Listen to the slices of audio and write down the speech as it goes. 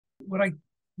what I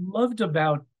loved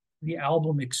about the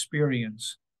album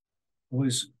experience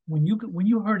was when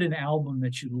you heard an album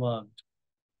that you loved,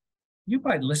 you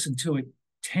might listen to it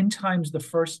 10 times the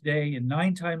first day and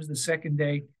 9 times the second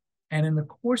day. And in the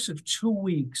course of 2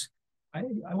 weeks,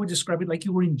 I would describe it like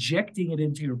you were injecting it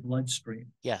into your bloodstream.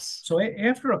 Yes. So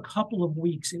after a couple of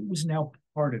weeks, it was now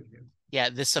part of you. Yeah,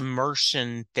 this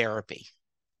immersion therapy.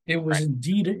 It was Right.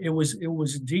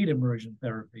 indeed immersion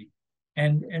therapy.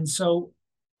 And so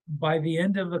by the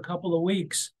end of a couple of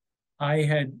weeks, I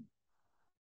had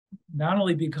not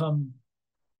only become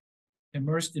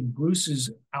immersed in Bruce's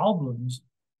albums,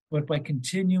 but by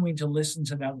continuing to listen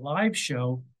to that live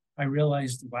show, I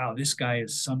realized, wow, this guy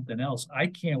is something else. I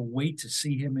can't wait to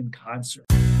see him in concert.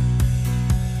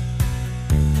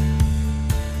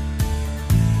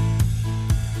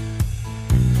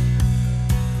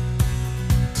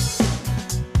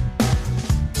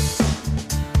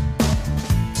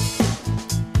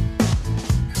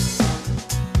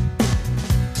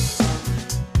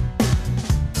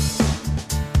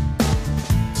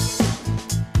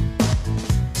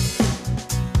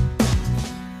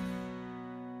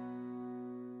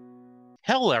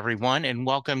 Hello, everyone, and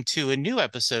welcome to a new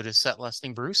episode of Set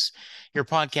Listing Bruce, your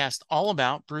podcast all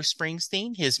about Bruce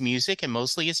Springsteen, his music, and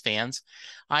mostly his fans.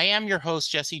 I am your host,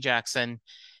 Jesse Jackson,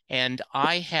 and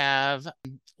I have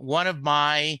one of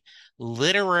my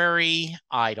literary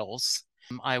idols.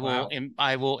 Wow.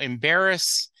 I will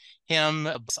embarrass him.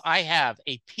 I have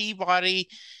a Peabody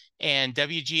and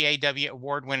WGAW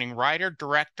award-winning writer,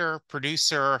 director,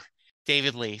 producer,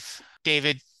 David Leaf.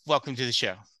 David, welcome to the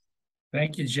show.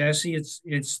 Thank you, Jesse.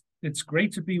 It's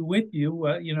great to be with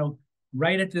you.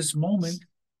 Right at this moment,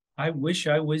 I wish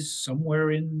I was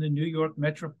somewhere in the New York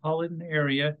metropolitan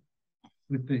area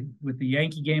with the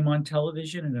Yankee game on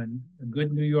television and a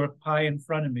good New York pie in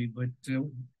front of me. But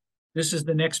this is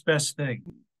the next best thing.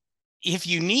 If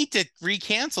you need to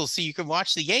recancel so you can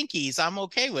watch the Yankees, I'm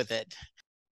okay with it.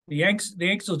 The Yanks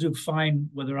will do fine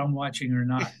whether I'm watching or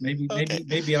not. Maybe Okay.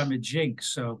 maybe I'm a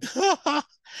jinx. So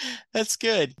That's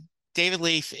good. David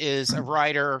Leaf is a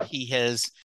writer.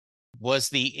 Was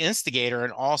the instigator,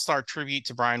 an all-star tribute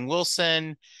to Brian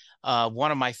Wilson. One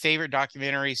of my favorite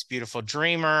documentaries, Beautiful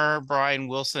Dreamer, Brian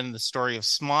Wilson, The Story of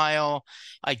Smile.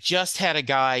 I just had a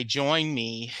guy join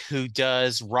me who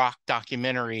does rock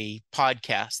documentary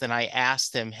podcasts, and I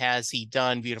asked him, has he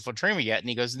done Beautiful Dreamer yet? And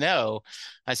he goes, no.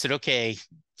 I said, okay,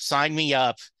 sign me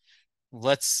up.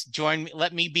 Let's join me.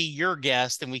 Let me be your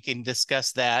guest and we can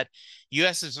discuss that.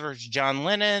 U.S. versus John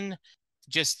Lennon,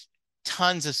 just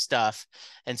tons of stuff.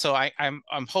 And so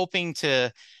I'm hoping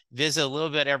to visit a little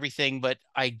bit everything, but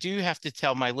I do have to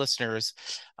tell my listeners,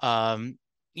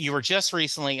 you were just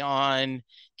recently on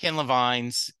Ken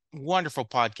Levine's wonderful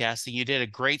podcast, and you did a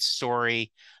great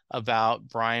story about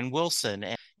Brian Wilson,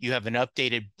 and you have an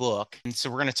updated book. And so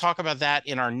we're going to talk about that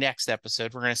in our next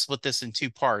episode. We're going to split this in two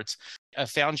parts. I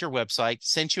found your website,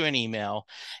 sent you an email,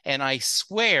 and I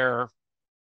swear,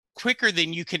 quicker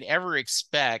than you can ever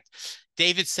expect,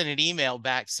 David sent an email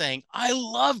back saying, I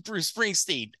love Bruce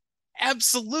Springsteen.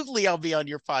 Absolutely, I'll be on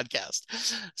your podcast.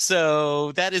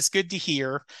 So that is good to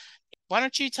hear. Why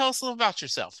don't you tell us a little about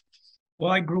yourself?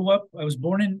 Well, I was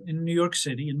born in New York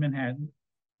City, in Manhattan.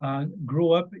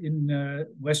 Grew up in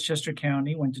Westchester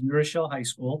County, went to New Rochelle High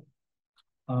School.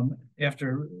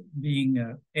 After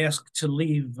being asked to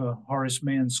leave Horace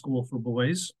Mann School for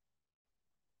Boys,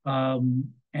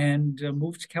 and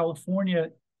moved to California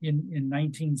in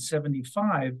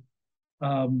 1975,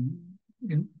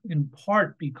 in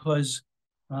part because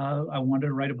I wanted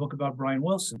to write a book about Brian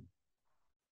Wilson.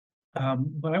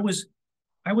 But I was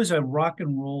a rock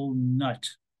and roll nut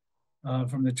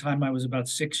from the time I was about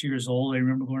 6 years old. I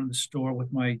remember going to the store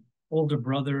with my older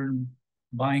brother and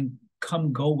buying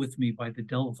Come Go With Me by the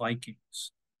Dell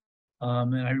Vikings.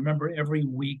 And I remember every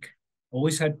week,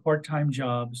 always had part-time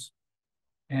jobs.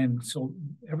 And so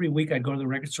every week I'd go to the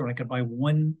record store and I could buy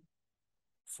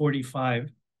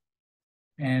 145.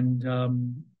 And,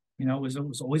 it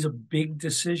was always a big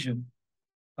decision.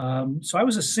 So I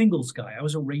was a singles guy. I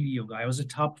was a radio guy. I was a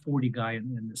top 40 guy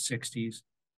in the 60s.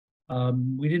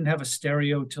 We didn't have a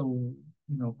stereo till,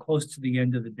 close to the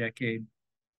end of the decade.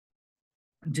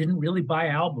 Didn't really buy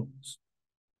albums,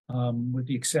 with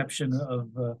the exception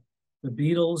of the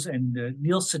Beatles and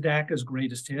Neil Sedaka's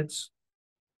greatest hits.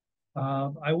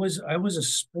 I was a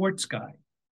sports guy.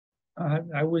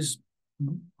 I was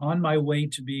on my way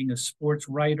to being a sports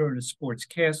writer and a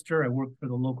sportscaster. I worked for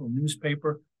the local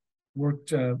newspaper, worked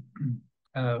for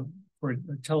a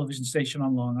television station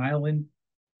on Long Island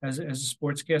as a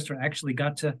sportscaster. I actually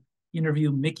got to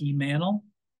interview Mickey Mantle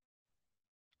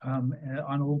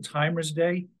on Old Timers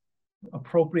Day.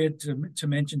 appropriate to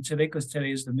mention today because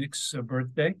today is the Mick's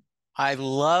birthday. I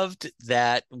loved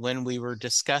that when we were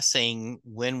discussing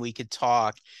when we could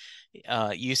talk,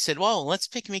 you said, well, let's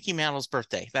pick Mickey Mantle's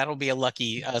birthday. That'll be a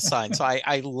lucky sign. So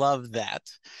I love that.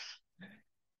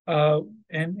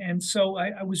 And so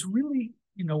I was really,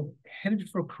 headed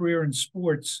for a career in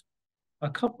sports. A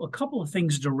couple of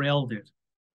things derailed it.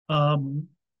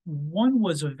 One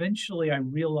was eventually I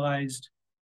realized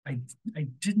I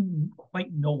didn't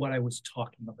quite know what I was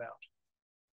talking about.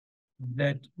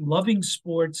 That loving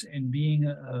sports and being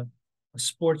a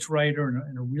sports writer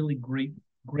and a really great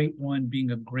one,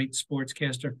 being a great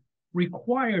sportscaster,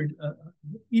 required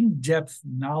in-depth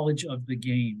knowledge of the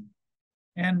game.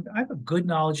 And I have a good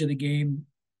knowledge of the game,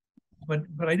 but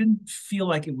I didn't feel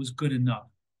like it was good enough.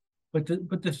 But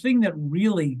the thing that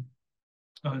really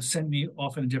sent me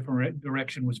off in a different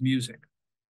direction was music,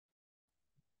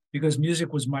 because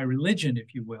music was my religion,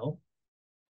 if you will.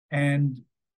 And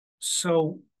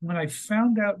so when I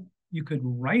found out you could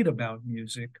write about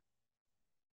music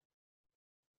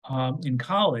in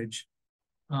college,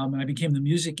 and I became the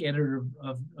music editor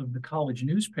of the college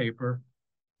newspaper,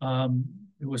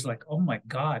 it was like, oh my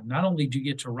God, not only do you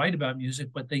get to write about music,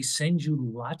 but they send you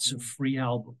lots of free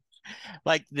albums.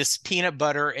 Like this peanut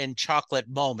butter and chocolate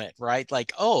moment, right?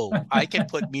 Like, oh, I can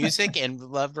put music and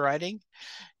loved writing.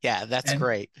 Yeah, that's And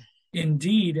great.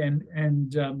 indeed,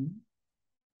 uh,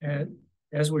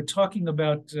 as we're talking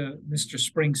about Mr.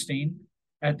 Springsteen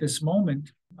at this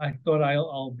moment, I thought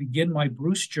I'll begin my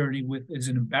Bruce journey with as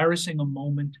embarrassing a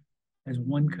moment as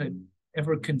one could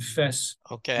ever confess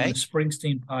on a Okay.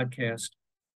 Springsteen podcast.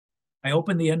 I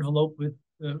opened the envelope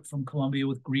from Columbia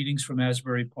with greetings from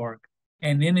Asbury Park,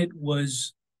 and in it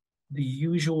was the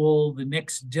usual, the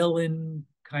next Dylan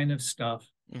kind of stuff.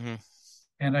 Mm-hmm.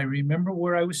 And I remember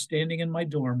where I was standing in my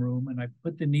dorm room, and I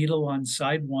put the needle on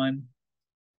side one,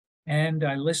 and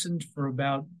I listened for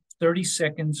about 30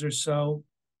 seconds or so,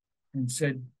 and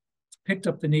picked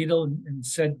up the needle and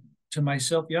said to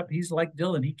myself, "Yep, he's like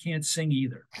Dylan. He can't sing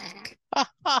either."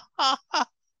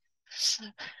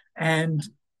 And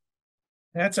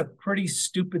that's a pretty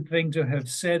stupid thing to have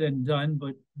said and done,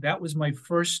 but that was my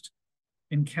first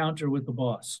encounter with the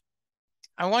boss.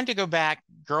 I wanted to go back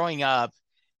growing up.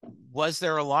 Was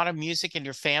there a lot of music in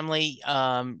your family?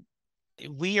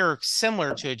 We are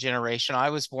similar to a generation. I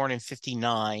was born in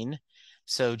 59,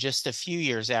 so just a few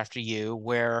years after you,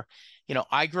 where,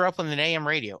 I grew up on an AM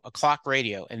radio, a clock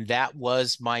radio, and that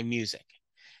was my music,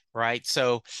 right?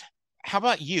 So how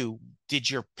about you? Did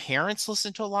your parents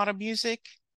listen to a lot of music?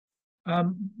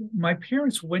 My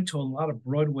parents went to a lot of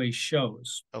Broadway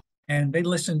shows, Oh, and they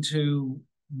listened to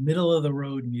middle of the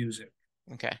road music.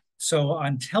 okay. So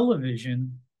on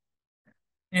television,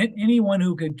 anyone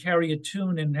who could carry a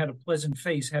tune and had a pleasant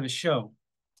face had a show.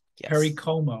 Perry Yes.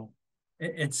 Como,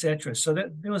 etc. So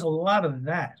that there was a lot of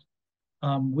that.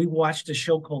 We watched a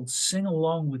show called Sing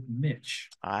Along with Mitch.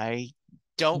 I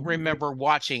don't remember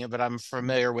watching it, but I'm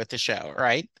familiar with the show,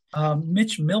 right?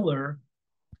 Mitch Miller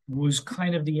was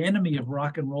kind of the enemy of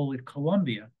rock and roll at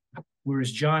Columbia,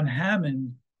 whereas John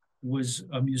Hammond was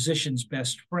a musician's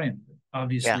best friend. Yeah.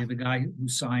 Obviously, the guy who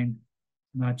signed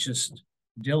not just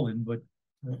Dylan, but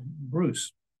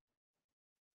Bruce.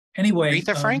 Anyway,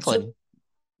 Aretha Franklin.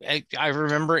 I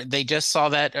remember they just saw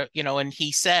that, and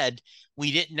he said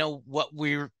we didn't know what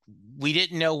we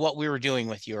were doing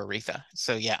with you, Aretha.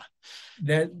 So yeah.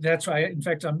 that's right. In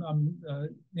fact, I'm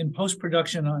in post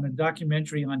production on a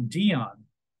documentary on Dion,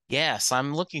 Yes,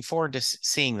 I'm looking forward to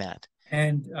seeing that.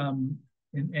 and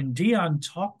Dion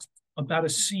talked about a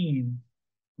scene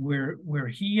where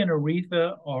he and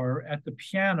Aretha are at the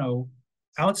piano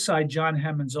outside John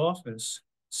Hammond's office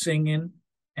singing,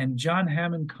 and John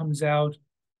Hammond comes out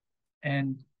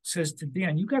and says to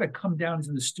Dion, "You got to come down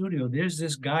to the studio. There's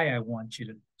this guy I want you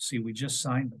to see. We just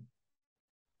signed him,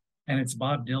 and it's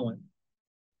Bob Dylan."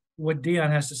 What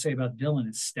Dion has to say about Dylan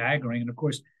is staggering, and of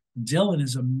course, Dylan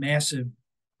is a massive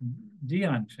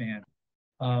Dion fan.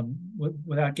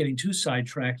 Without getting too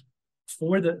sidetracked,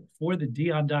 for the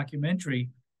Dion documentary,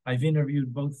 I've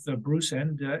interviewed both Bruce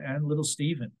and Little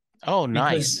Steven, Oh, because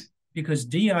nice. because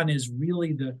Dion is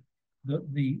really the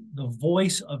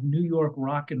voice of New York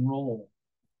rock and roll,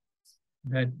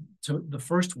 the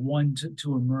first one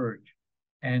to emerge,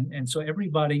 and so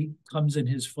everybody comes in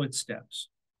his footsteps.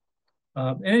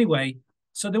 Anyway,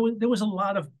 so there was a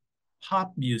lot of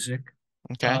pop music,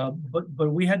 Okay.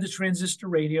 but we had the transistor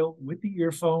radio with the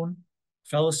earphone.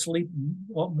 Fell asleep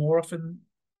more often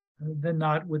than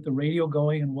not with the radio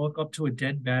going, and woke up to a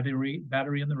dead battery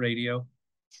in the radio.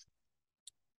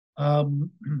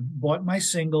 Bought my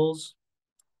singles,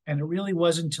 and it really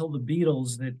wasn't until the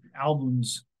Beatles that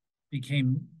albums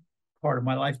became part of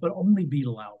my life, but only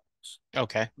Beatle albums.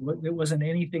 Okay. There wasn't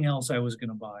anything else I was going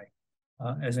to buy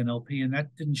as an LP, and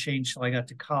that didn't change till I got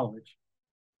to college.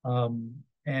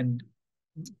 And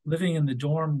living in the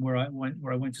dorm where I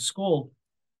went to school,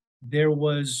 there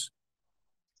was,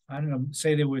 I don't know,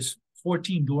 say there was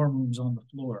 14 dorm rooms on the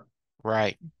floor.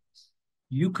 Right.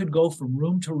 You could go from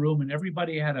room to room, and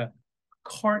everybody had a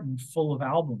carton full of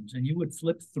albums, and you would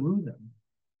flip through them.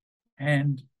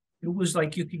 And it was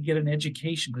like you could get an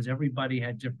education because everybody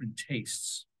had different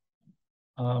tastes.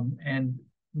 And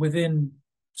within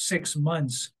 6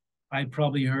 months, I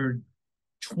probably heard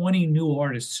 20 new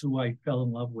artists who I fell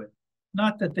in love with.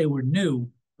 Not that they were new,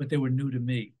 but they were new to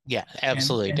me. Yeah,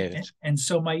 absolutely, and, David. And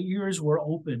so my ears were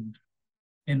opened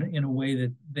in a way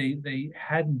that they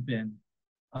hadn't been.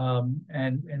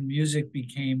 And music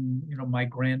became, my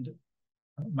grand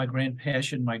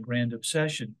passion, my grand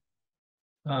obsession.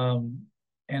 And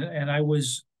it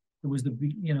was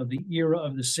the era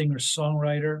of the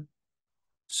singer-songwriter.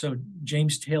 So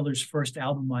James Taylor's first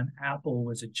album on Apple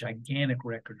was a gigantic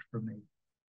record for me.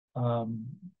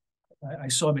 I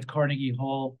saw him at Carnegie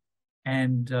Hall,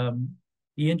 and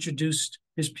he introduced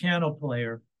his piano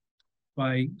player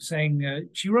by saying,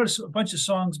 she wrote a bunch of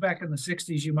songs back in the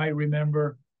 60s you might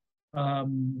remember,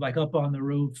 like Up on the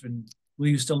Roof and Will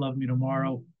You Still Love Me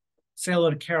Tomorrow? Say hello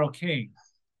to Carole King.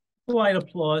 Polite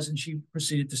applause, and she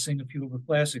proceeded to sing a few of her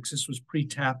classics. This was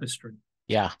pre-Tapestry.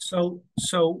 Yeah. So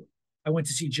I went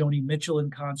to see Joni Mitchell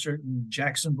in concert, and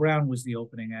Jackson Browne was the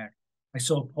opening act. I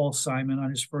saw Paul Simon on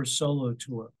his first solo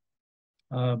tour.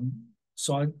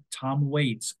 Saw Tom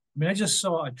Waits. I mean, I just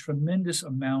saw a tremendous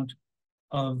amount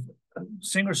of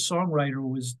singer-songwriter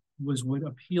was what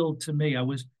appealed to me. I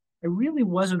really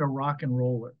wasn't a rock and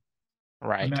roller.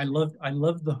 Right. I mean, I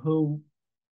loved the Who,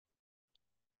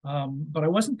 but I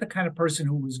wasn't the kind of person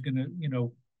who was gonna,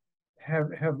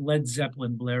 have Led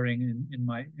Zeppelin blaring in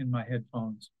my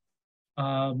headphones.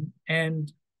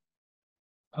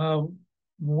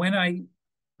 When I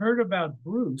heard about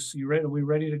Bruce, are we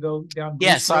ready to go down Bruce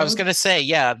Yes, road? I was going to say,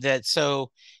 yeah, that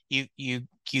so you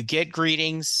get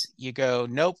greetings, you go,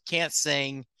 nope, can't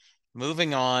sing,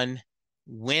 moving on.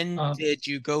 When did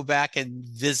you go back and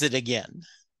visit again?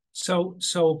 So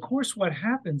of course what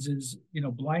happens is,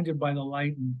 Blinded by the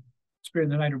Light and Spirit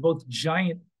of the Night are both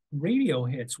giant radio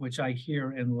hits, which I hear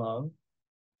and love.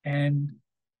 And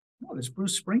this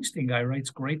Bruce Springsteen guy writes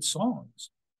great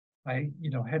songs. I,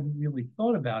 hadn't really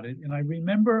thought about it. And I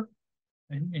remember,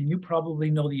 and you probably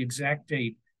know the exact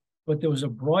date, but there was a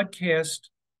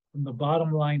broadcast from the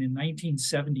Bottom Line in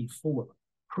 1974,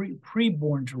 pre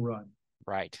Born to Run.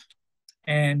 Right.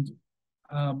 And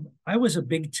I was a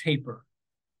big taper.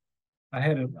 I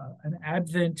had an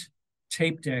Advent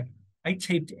tape deck. I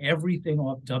taped everything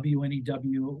off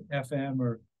WNEW FM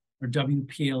or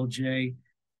WPLJ,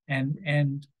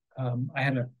 and I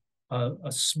had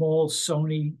a small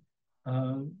Sony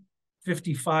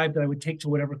 55 that I would take to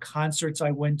whatever concerts I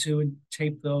went to and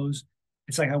tape those.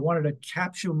 It's like I wanted to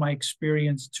capture my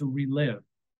experience to relive,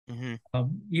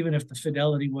 even if the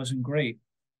fidelity wasn't great.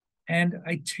 And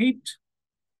I taped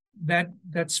that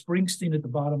Springsteen at the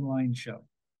Bottom Line show.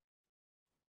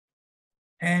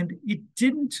 And it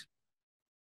didn't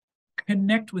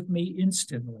connect with me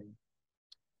instantly.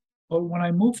 But when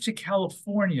I moved to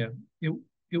California, it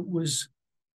was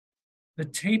the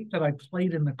tape that I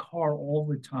played in the car all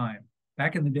the time,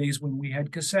 back in the days when we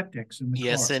had cassette decks in the car.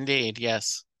 Yes, indeed.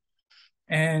 Yes.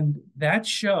 And that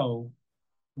show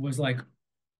was like,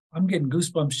 I'm getting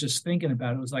goosebumps just thinking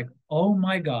about it. It was like, oh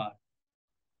my God.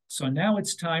 So now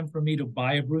it's time for me to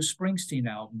buy a Bruce Springsteen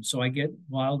album. So I get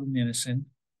Wild and Innocent.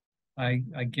 I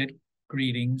get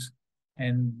Greetings.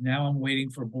 And now I'm waiting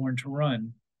for Born to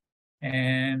Run.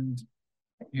 And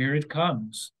here it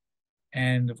comes.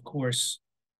 And of course,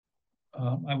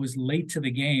 I was late to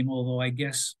the game, although I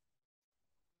guess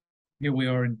here we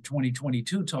are in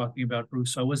 2022 talking about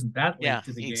Bruce. So I wasn't that late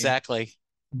to the game. Exactly.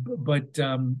 But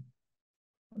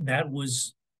that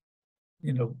was,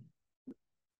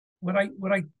 what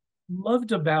I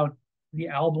loved about the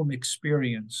album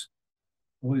experience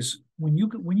was when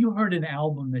you heard an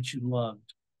album that you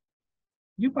loved,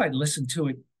 you might listen to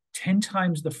it 10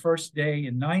 times the first day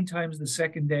and 9 times the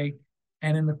second day.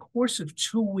 And in the course of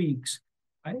 2 weeks,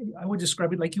 I would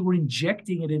describe it like you were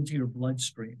injecting it into your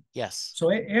bloodstream. Yes.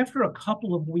 So after a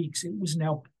couple of weeks, it was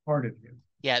now part of you.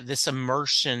 Yeah, this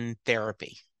immersion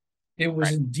therapy. It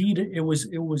was indeed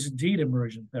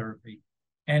immersion therapy.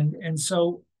 And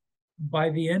so by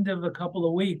the end of a couple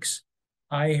of weeks,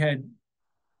 I had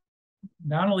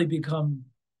not only become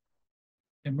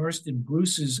immersed in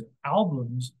Bruce's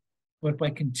albums, but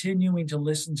by continuing to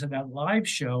listen to that live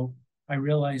show, I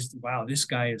realized, wow, this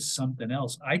guy is something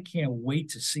else. I can't wait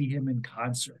to see him in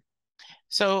concert.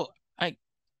 So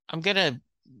I'm gonna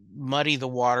muddy the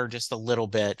water just a little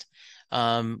bit.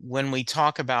 When we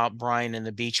talk about Brian and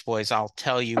the Beach Boys, I'll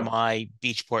tell you my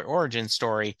Beach Boy origin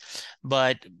story.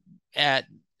 But at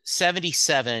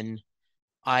 77,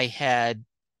 I had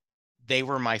they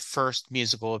were my first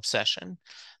musical obsession.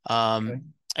 Um, Okay.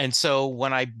 and so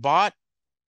when I bought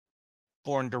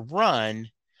Born to Run,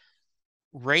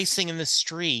 racing in the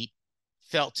street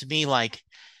felt to me like,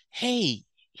 hey,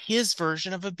 his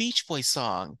version of a Beach Boy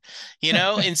song,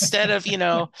 instead of,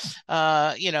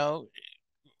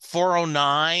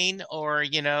 409 or,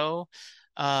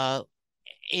 uh,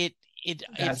 it it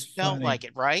That's felt funny. like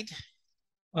it, right?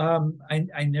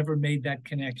 I never made that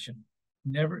connection.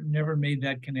 Never made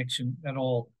that connection at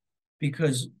all,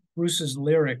 because Bruce's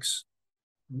lyrics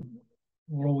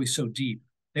were always so deep.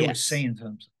 They were Yes, saying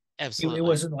something. It absolutely.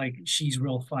 wasn't like she's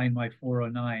real fine, my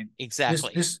 409. This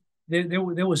Exactly. this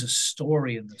there was a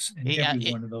story in this in Yeah,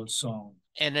 every one of those songs.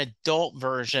 an adult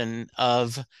version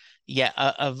of yeah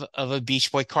of a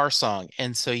Beach Boy car song.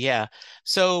 And so yeah.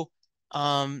 So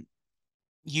um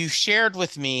you shared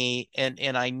with me,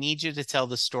 and I need you to tell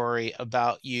the story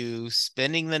about you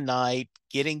spending the night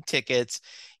getting tickets,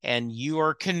 and you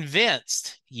are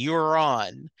convinced you're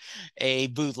on a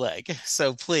bootleg.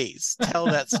 So please tell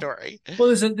that story. Well,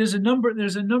 there's a number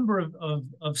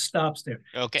of stops there.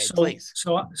 Okay, So please.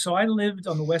 so I lived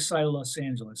on the west side of Los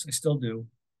Angeles. I still do.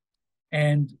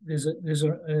 And there's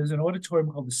an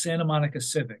auditorium called the Santa Monica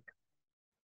Civic.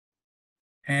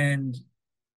 And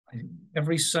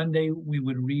every Sunday we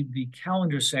would read the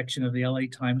calendar section of the LA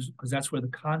Times, because that's where the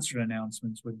concert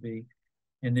announcements would be.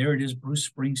 And there it is, Bruce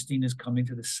Springsteen is coming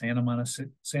to the Santa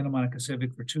Monica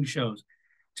Civic for 2 shows.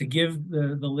 To give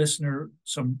the listener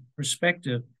some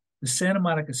perspective, the Santa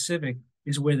Monica Civic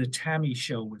is where the Tammy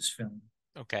Show was filmed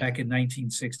Okay. back in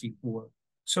 1964.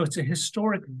 So it's a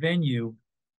historic venue,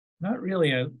 not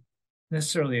really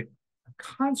necessarily a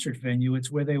concert venue.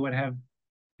 It's where they would have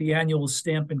the annual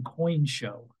stamp and coin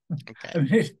show. I Okay.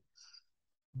 mean,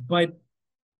 but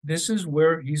this is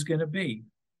where he's going to be.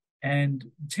 And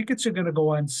tickets are going to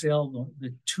go on sale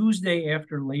the Tuesday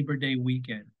after Labor Day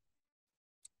weekend.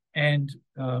 And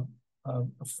a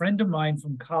friend of mine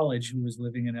from college who was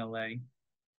living in LA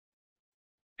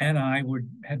and I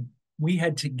we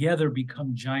had together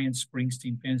become giant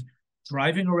Springsteen fans,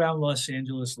 driving around Los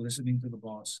Angeles listening to the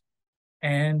boss.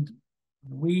 And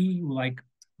we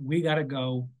got to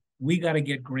go. We got to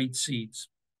get great seats.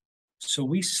 So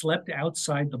we slept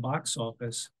outside the box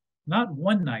office, not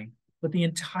one night, but the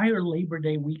entire Labor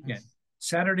Day weekend,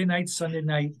 Saturday night, Sunday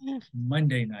night,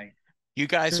 Monday night. You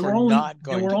guys were not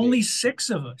There going were to only be. 6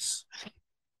 of us,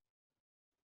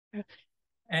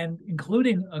 and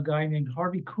including a guy named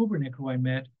Harvey Kubernick, who I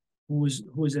met, who was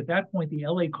at that point the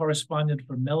LA correspondent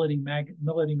for Melody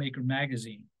Maker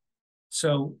magazine.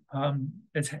 So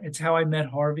it's how I met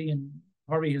Harvey, and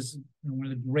Harvey is one of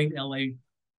the great LA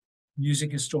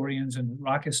music historians and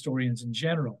rock historians in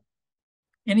general.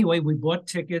 Anyway, we bought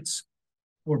tickets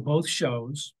for both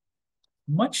shows.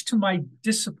 Much to my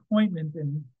disappointment,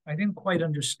 and I didn't quite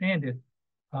understand it,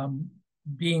 um,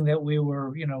 being that we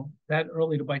were, that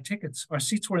early to buy tickets. Our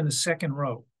seats were in the second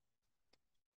row.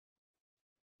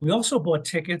 We also bought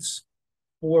tickets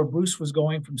for Bruce was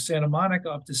going from Santa Monica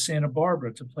up to Santa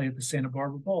Barbara to play at the Santa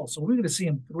Barbara Ball. So we were going to see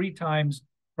him 3 times,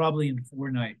 probably in 4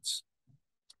 nights.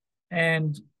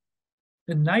 And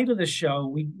the night of the show,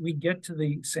 we get to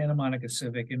the Santa Monica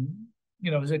Civic, and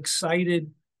I was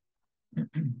excited.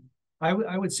 I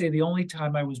would say the only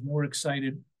time I was more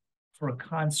excited for a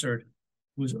concert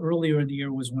was earlier in the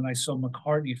year, was when I saw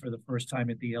McCartney for the first time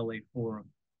at the LA Forum.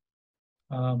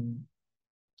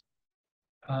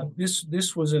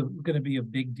 This was going to be a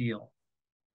big deal.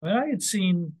 But I had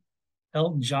seen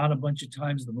Elton John a bunch of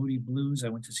times, the Moody Blues. I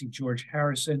went to see George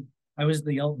Harrison. I was at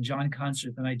the Elton John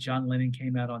concert the night John Lennon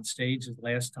came out on stage, his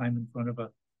last time in front of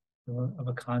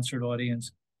a concert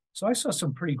audience. So I saw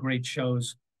some pretty great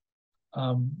shows,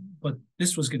 but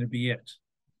this was going to be it.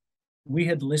 We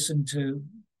had listened to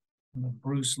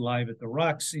Bruce live at the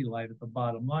Roxy, live at the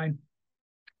Bottom Line.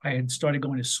 I had started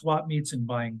going to swap meets and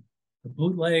buying the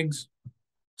bootlegs.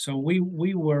 So we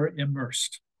were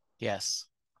immersed. Yes.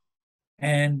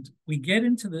 And we get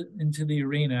into the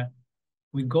arena.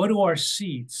 We go to our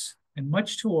seats, and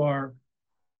much to our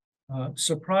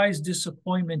surprise,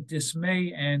 disappointment,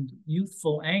 dismay, and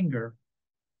youthful anger,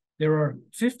 there are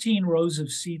 15 rows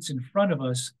of seats in front of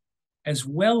us, as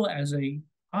well as a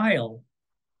aisle.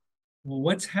 Well,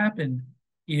 what's happened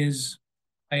is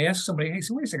I asked somebody, hey,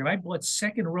 so wait a second, I bought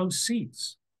second row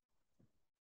seats.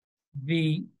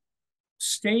 The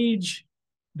stage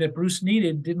that Bruce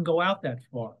needed didn't go out that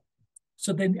far.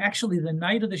 So then actually the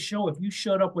night of the show, if you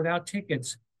showed up without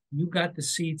tickets, you got the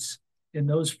seats in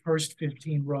those first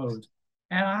 15 rows.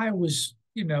 And I was,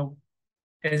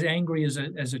 as angry as a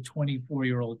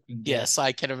 24-year-old can get. Yes,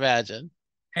 I can imagine.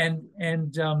 And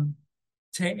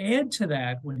to add to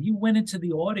that, when he went into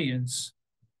the audience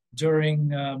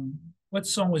during what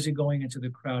song was he going into the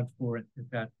crowd for at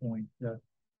that point?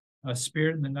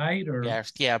 Spirit in the Night, or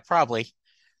yeah, probably.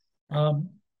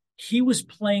 He was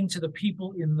playing to the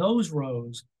people in those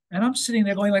rows, and I'm sitting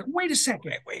there going like, wait a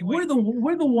second, wait. We're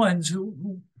the ones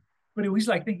who but it was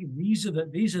like thinking these are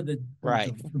the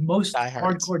right the most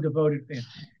Diehards. hardcore devoted fans.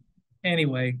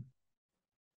 Anyway,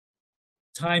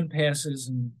 time passes,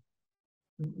 and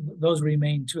those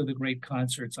remain two of the great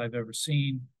concerts I've ever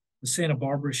seen. The Santa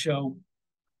Barbara show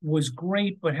was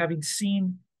great, but having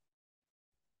seen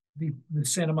the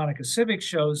Santa Monica Civic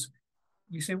shows,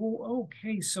 you say, well,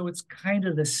 okay, so it's kind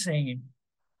of the same.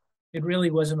 It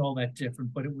really wasn't all that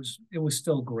different, but it was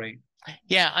still great.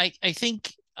 Yeah, I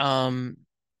think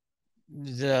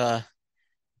the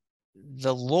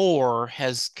lore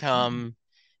has come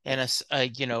and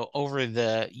over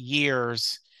the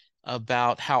years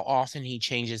about how often he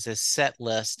changes his set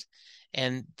list,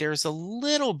 and there's a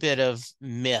little bit of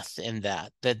myth in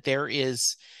that there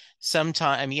is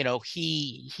sometime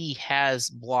he has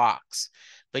blocks,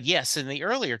 but yes, in the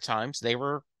earlier times they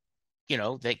were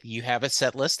that you have a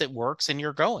set list that works and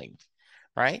you're going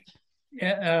right.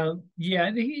 Yeah.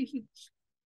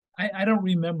 I don't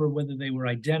remember whether they were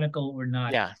identical or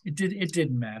not. Yeah, it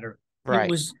didn't matter.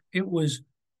 right. It was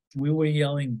we were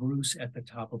yelling Bruce at the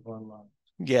top of our lungs.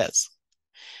 Yes.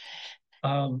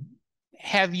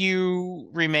 Have you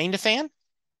remained a fan?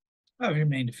 I've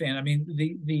remained a fan. I mean,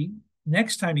 the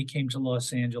next time he came to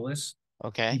Los Angeles,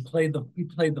 okay, he played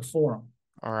the Forum.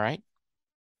 All right.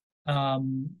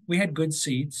 We had good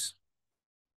seats,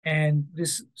 and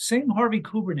this same Harvey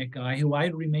Kubernik guy, who I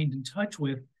had remained in touch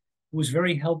with, was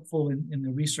very helpful in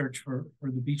the research for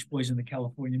the Beach Boys and the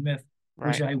California Myth, right.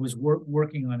 which I was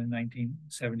working on in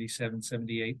 1977,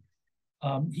 78.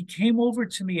 He came over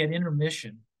to me at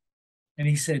intermission, and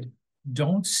he said,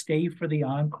 "Don't stay for the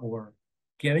encore.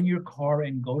 Get in your car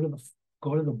and go to the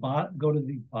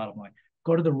bottom line.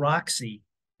 Go to the Roxy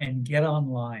and get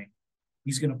online.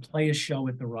 He's going to play a show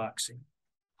at the Roxy."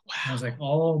 Wow. I was like,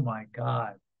 "Oh my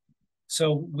God!"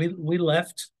 So we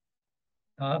left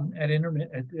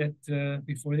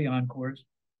before the encores,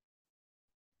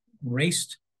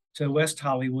 raced to West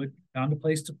Hollywood, found a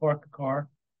place to park a car,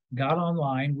 got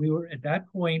online. We were at that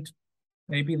point,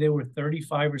 maybe there were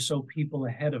 35 or so people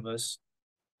ahead of us.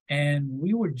 And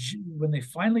when they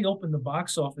finally opened the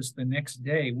box office the next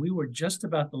day, we were just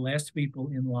about the last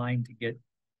people in line to get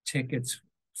tickets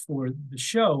for the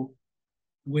show,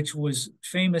 which was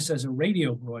famous as a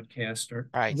radio broadcast.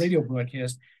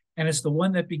 And it's the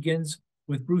one that begins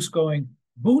with Bruce going,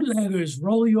 "Bootleggers,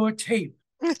 roll your tape."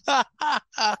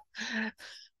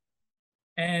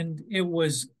 And it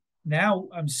was, now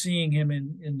I'm seeing him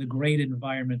in the great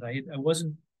environment. I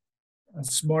wasn't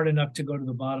smart enough to go to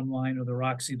the Bottom Line or the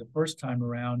Roxy the first time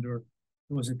around, or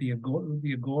was it the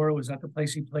Agora? Was that the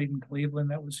place he played in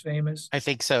Cleveland that was famous? I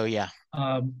think so, yeah.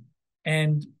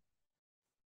 And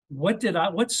what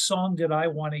song did I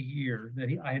want to hear that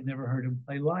I had never heard him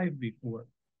play live before?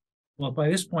 Well, by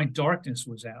this point, Darkness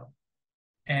was out,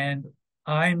 and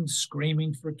I'm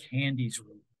screaming for Candy's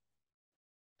Room.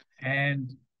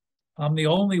 And I'm the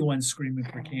only one screaming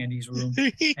for Candy's Room,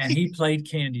 and he played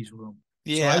Candy's Room.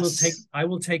 Yes. So I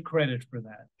will take credit for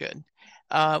that. Good.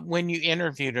 When you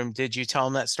interviewed him, did you tell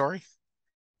him that story?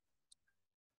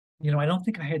 I don't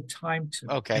think I had time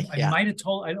to. Okay. I might have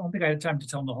told. I don't think I had time to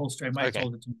tell him the whole story. I might have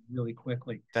told it to him really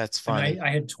quickly. That's funny.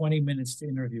 I had 20 minutes to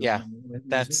interview him.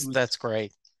 That's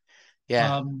great.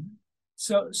 Yeah.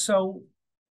 So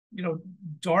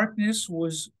Darkness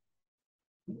was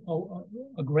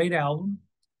a great album.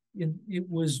 It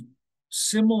was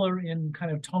similar in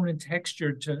kind of tone and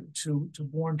texture to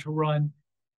Born to Run,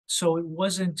 so it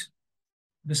wasn't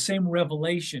the same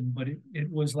revelation, but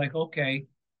it was like, okay,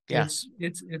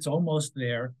 it's almost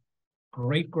there.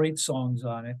 Great songs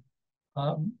on it.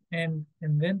 And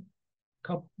then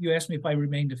you asked me if I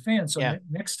remained a fan, so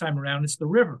next time around it's The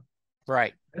River.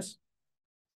 Right. Yes.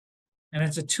 And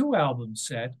it's a 2-album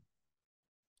set,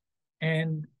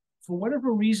 and for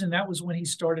whatever reason, that was when he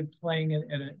started playing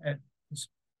at this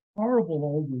horrible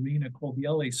old arena called the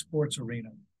LA Sports Arena.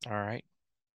 All right.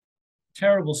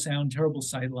 Terrible sound, terrible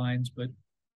sight lines, but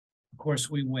of course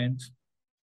we went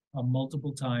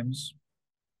multiple times.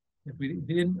 If we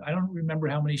didn't, I don't remember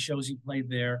how many shows he played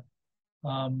there.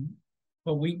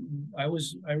 but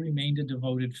I remained a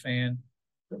devoted fan.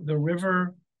 The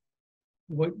River,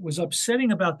 what was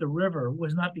upsetting about The River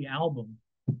was not the album.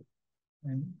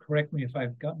 And correct me if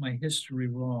I've got my history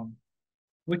wrong.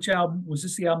 Which album was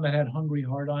this? The album that had Hungry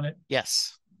Heart on it?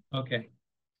 Yes. Okay.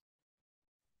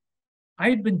 I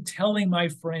had been telling my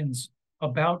friends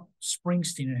about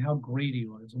Springsteen and how great he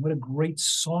was and what a great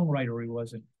songwriter he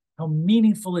was and how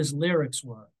meaningful his lyrics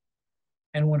were.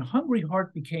 And when Hungry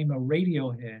Heart became a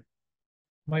radio hit,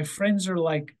 my friends are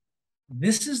like,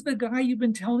 "This is the guy you've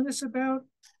been telling us about?"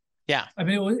 Yeah. I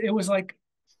mean, it was like,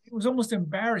 it was almost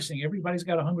embarrassing. Everybody's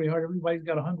got a hungry heart. Everybody's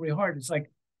got a hungry heart. It's like,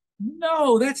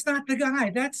 no, that's not the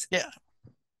guy. Yeah.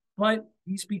 But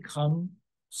he's become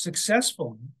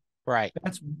successful. Right.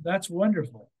 That's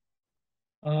wonderful.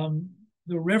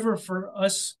 The River, for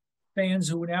us fans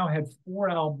who now had 4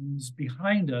 albums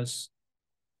behind us,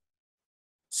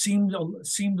 seemed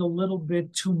a little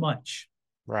bit too much.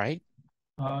 Right.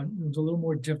 It was a little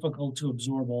more difficult to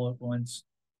absorb all at once.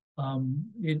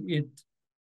 It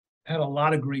had a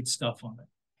lot of great stuff on it,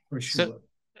 for So, sure.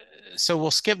 so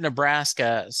we'll skip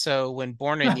Nebraska. So when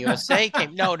Born in the USA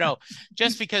came, no,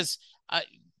 just because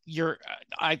you're,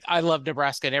 I love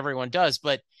Nebraska and everyone does,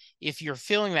 but if you're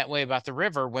feeling that way about the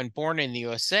River, when Born in the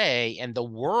USA and the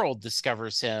world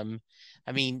discovers him,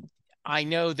 I mean, I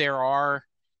know there are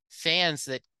fans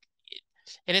that,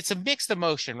 and it's a mixed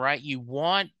emotion, right? You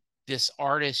want this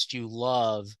artist you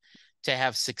love to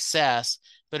have success,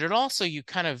 but it also, you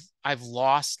kind of, I've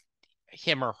lost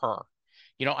him or her.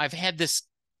 You know, I've had this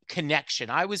connection.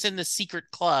 I was in the secret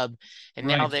club, and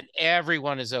now Right. that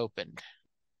everyone is open.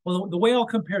 Well, the way I'll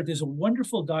compare it, there's a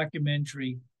wonderful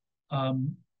documentary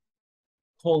um,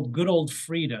 called Good Old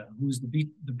Frida, who's the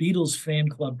Beatles fan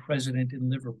club president in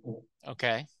Liverpool.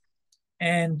 Okay.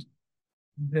 And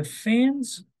the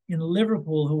fans in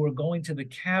Liverpool who were going to the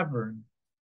cavern,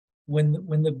 when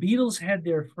the Beatles had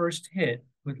their first hit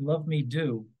with Love Me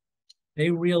Do,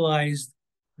 they realized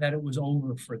that it was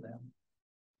over for them.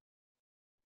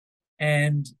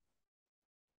 And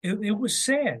it was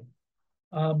sad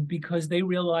because they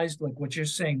realized, like what you're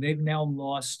saying, they've now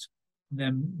lost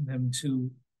them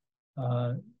to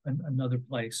another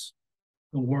place,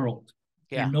 the world.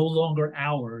 They're Yeah. no longer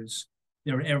ours;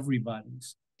 they're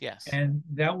everybody's, Yes. and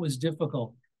that was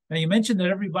difficult. Now you mentioned that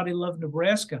everybody loved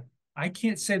Nebraska. I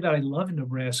can't say that I love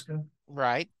Nebraska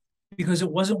Right. because it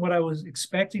wasn't what I was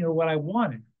expecting or what I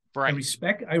wanted. Right.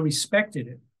 I respected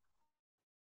it.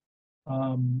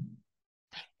 Um,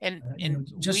 And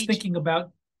just we, thinking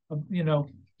about,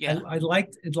 yeah. I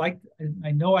liked it.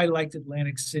 I know I liked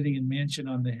Atlantic City and Mansion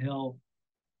on the Hill,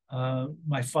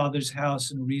 My Father's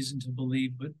House and Reason to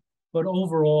Believe, but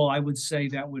overall, I would say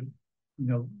that would, you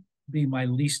know, be my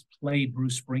least played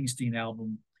Bruce Springsteen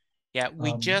album. Yeah. Um,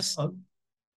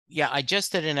 uh, I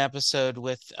just did an episode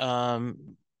with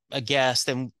a guest,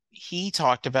 and he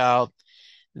talked about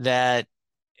that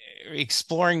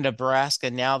exploring Nebraska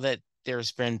now that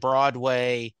there's been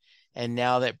Broadway and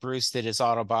now that Bruce did his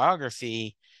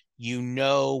autobiography, you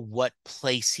know what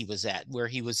place he was at, where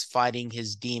he was fighting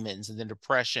his demons and the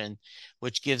depression,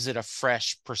 which gives it a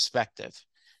fresh perspective.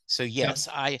 So yeah, yes,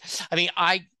 I mean,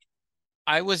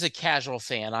 I was a casual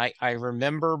fan. I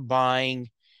remember buying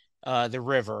The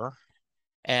River,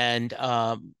 and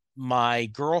my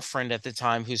girlfriend at the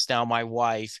time, who's now my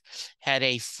wife, had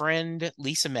a friend,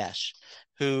 Lisa Mesh,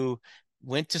 who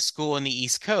went to school in the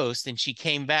East Coast, and she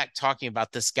came back talking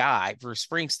about this guy, Bruce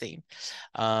Springsteen.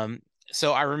 Um,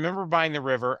 so I remember buying The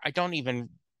River. I don't even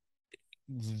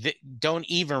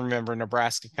remember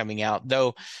Nebraska coming out,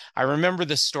 though. I remember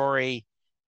the story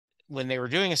when they were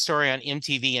doing a story on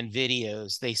MTV and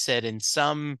videos. They said, in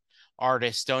some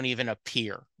artists don't even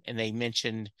appear, and they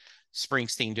mentioned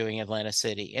Springsteen doing Atlantic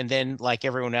City. And then, like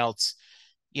everyone else,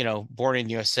 Born in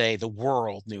USA, the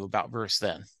world knew about Bruce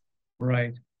then.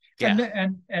 right. Yeah.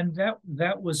 And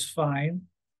that was fine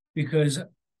because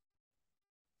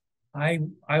I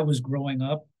was growing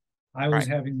up. Right.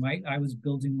 I was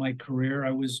building my career.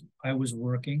 I was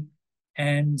working.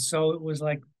 And so it was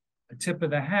like a tip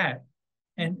of the hat.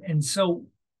 And so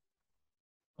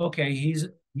okay,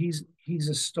 he's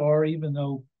a star, even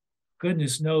though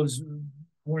goodness knows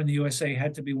Born in the USA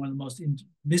had to be one of the most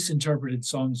misinterpreted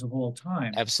songs of all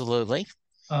time. Absolutely.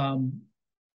 Um,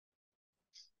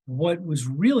 what was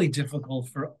really difficult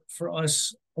for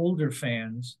us older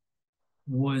fans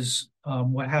was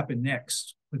what happened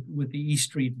next with the E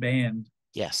Street Band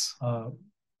Yes.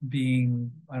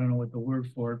 being, I don't know what the word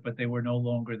for it, but they were no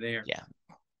longer there. Yeah.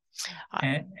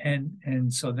 I,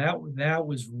 And so that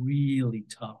was really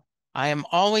tough. I am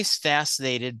always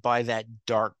fascinated by that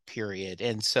dark period.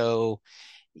 And so,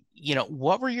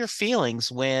 what were your feelings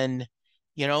when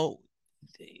you know,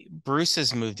 Bruce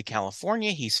has moved to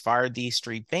California. He's fired the E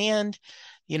Street Band.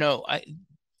 You know,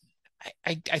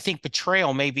 I think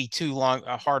betrayal may be too long,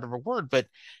 a hard of a word, but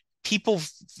people,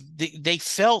 they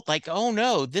felt like, oh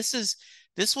no, this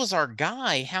was our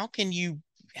guy. How can you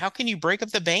break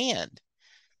up the band?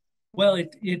 Well,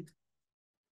 it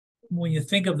when you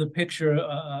think of the picture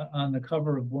on the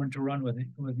cover of Born to Run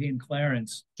with Ian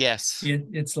Clarence, Yes.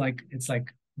 it's like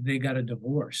they got a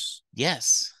divorce,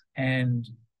 Yes. and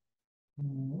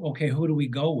okay, who do we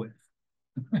go with?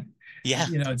 Yeah.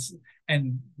 You know, it's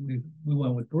and we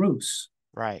went with Bruce,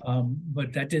 Right.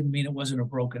 but that didn't mean it wasn't a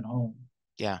broken home.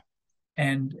 Yeah.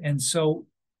 And so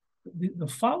the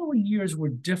following years were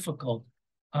difficult.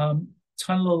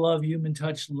 Tunnel of Love, Human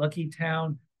Touch, Lucky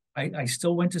Town. I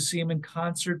still went to see him in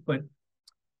concert, but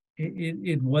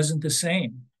it wasn't the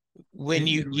same. When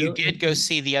you did go It,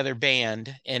 see the other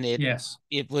band, and yes,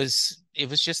 it was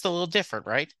just a little different,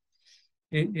 right?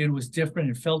 it was different.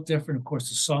 It felt different. Of course,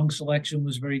 the song selection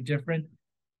was very different,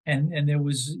 and there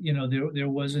was there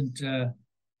wasn't the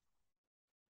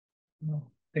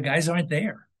guys aren't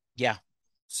there. Yeah.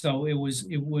 So it was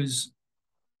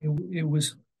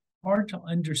hard to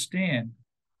understand.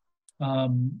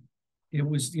 Um, it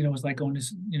was it was like going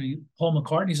to Paul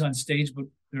McCartney's on stage, but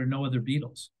there are no other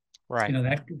Beatles. Right.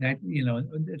 That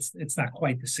it's not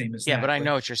quite the same as Yeah, but that, I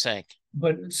know what you're saying.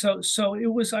 but so it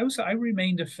was. I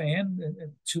remained a fan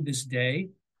to this day.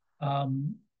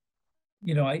 Um,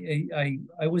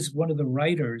 I was one of the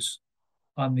writers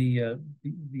on the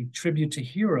tribute to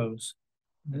heroes,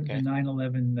 the Okay.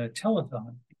 9/11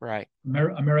 telethon, Right.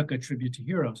 America Tribute to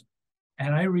Heroes.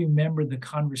 And I remember the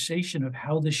conversation of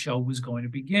how the show was going to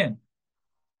begin.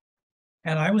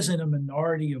 And I was in a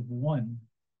minority of one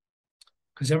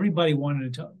because everybody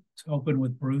wanted to open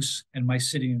with Bruce and My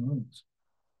City in Ruins.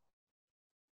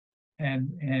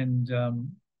 And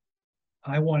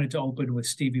I wanted to open with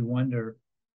Stevie Wonder.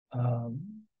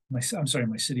 I'm sorry,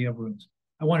 My City of Ruins.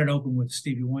 I wanted to open with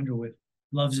Stevie Wonder with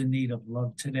Love's in Need of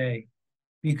Love Today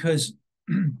because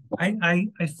I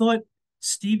thought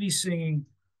Stevie singing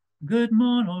good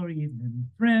morning or evening,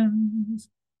 friends.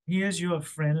 Here's your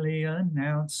friendly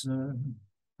announcer.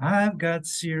 I've got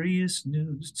serious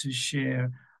news to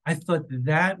share. I thought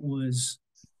that was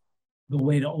the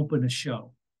way to open a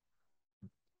show.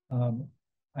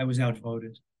 I was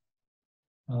outvoted.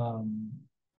 Um,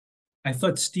 I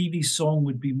thought Stevie's song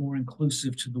would be more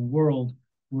inclusive to the world,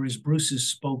 whereas Bruce's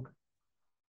spoke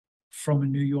from a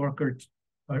New Yorker,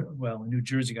 well, a New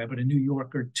Jersey guy, but a New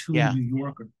Yorker to Yeah. New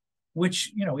Yorker,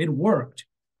 which, it worked.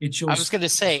 It I shows. was going to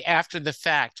say, after the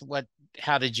fact,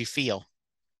 how did you feel?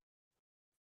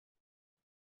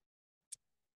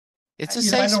 It's a I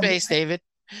safe don't, space, David.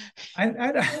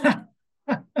 I,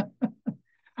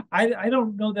 I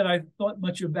don't know that I thought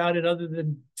much about it other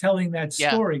than telling that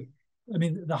Yeah. story. I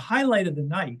mean, the highlight of the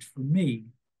night for me,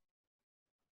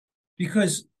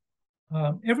 because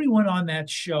everyone on that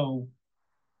show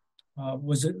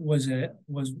was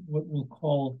what we'll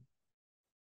call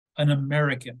an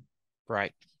American,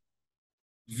 Right.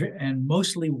 and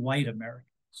mostly white Americans.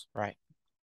 Right.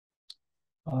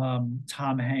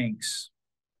 Tom Hanks,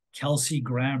 Kelsey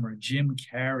Grammer, Jim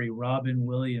Carrey, Robin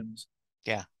Williams.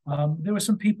 Yeah. There were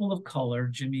some people of color: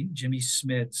 Jimmy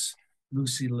Smits,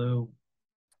 Lucy Liu,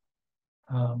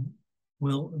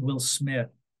 Will Smith.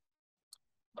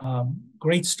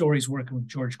 Great stories working with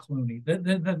George Clooney,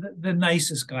 the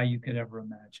nicest guy you could ever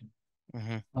imagine.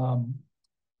 Mm-hmm.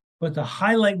 But the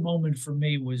highlight moment for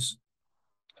me was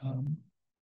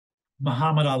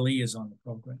Muhammad Ali is on the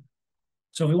program.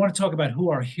 So if we want to talk about who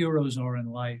our heroes are in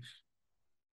life,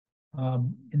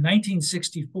 in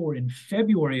 1964, in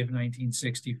February of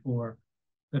 1964,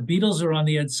 the Beatles are on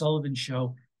the Ed Sullivan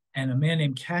Show, and a man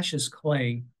named Cassius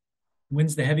Clay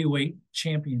wins the heavyweight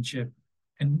championship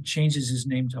and changes his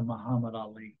name to Muhammad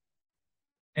Ali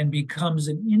and becomes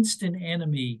an instant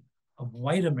enemy of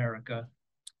white America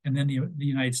and then the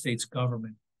United States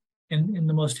government in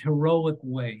the most heroic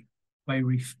way by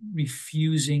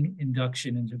refusing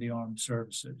induction into the armed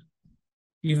services,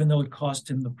 even though it cost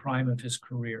him the prime of his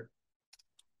career.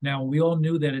 Now, we all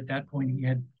knew that at that point he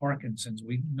had Parkinson's.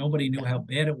 Nobody knew how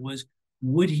bad it was.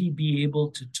 Would he be able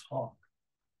to talk?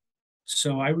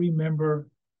 So I remember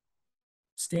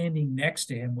standing next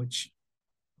to him, which,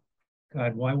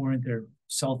 God, why weren't there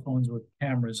cell phones with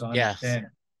cameras on it then?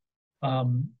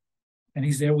 And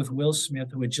he's there with Will Smith,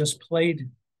 who had just played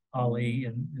Ali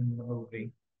in the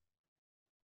movie.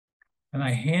 And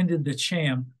I handed the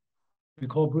champ, we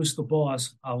call Bruce the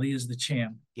boss, Ali is the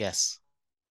champ. Yes.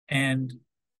 And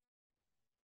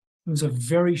it was a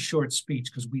very short speech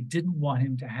because we didn't want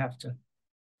him to have to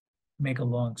make a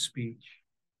long speech.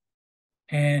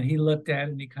 And he looked at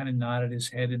it and he kind of nodded his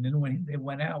head. And then when they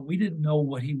went out, we didn't know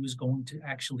what he was going to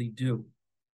actually do.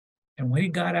 And when he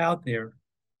got out there,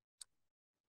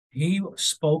 he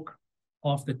spoke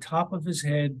off the top of his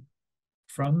head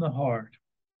from the heart.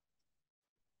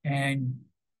 And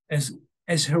as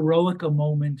as heroic a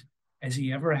moment as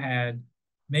he ever had,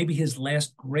 maybe his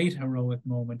last great heroic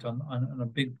moment on a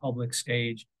big public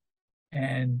stage.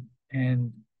 And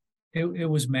it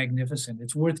was magnificent.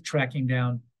 It's worth tracking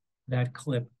down that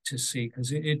clip to see because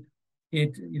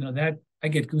that I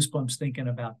get goosebumps thinking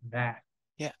about that.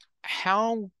 Yeah.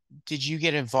 How did you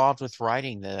get involved with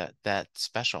writing that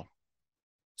special?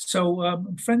 So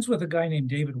I'm friends with a guy named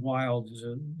David Wild, who's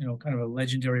a kind of a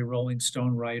legendary Rolling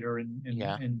Stone writer,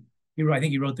 Yeah. and I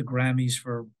think he wrote the Grammys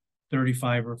for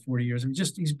 35 or 40 years. And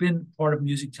he's been part of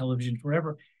music television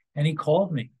forever. And he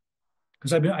called me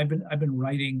because I've been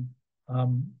writing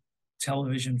um,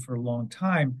 television for a long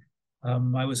time. I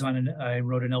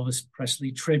wrote an Elvis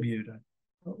Presley tribute,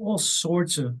 all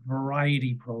sorts of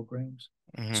variety programs.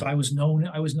 Hmm. So I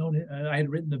had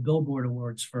written the Billboard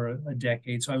Awards for a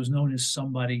decade. So I was known as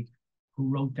somebody who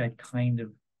wrote that kind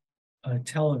of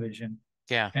television.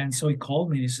 Yeah. And so he called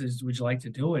me and he says, "Would you like to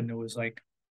do it?" And it was like,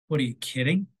 "What are you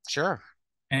kidding?" Sure.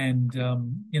 And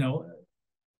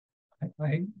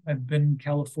I've been in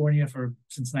California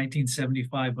since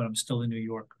 1975, but I'm still in New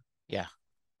York Yeah.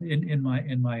 in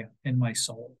my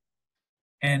soul.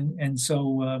 And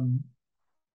so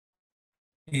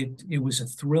it was a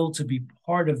thrill to be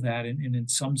part of that and in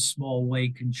some small way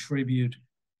contribute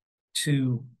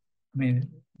to. I mean,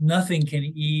 nothing can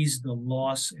ease the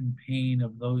loss and pain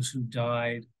of those who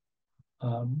died,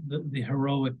 the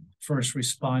heroic first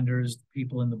responders, the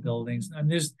people in the buildings. And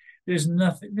there's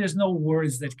no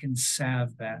words that can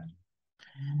salve that.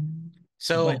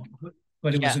 So,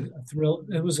 But it was yeah. a thrill.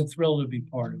 It was a thrill to be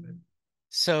part of it.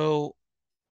 So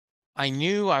I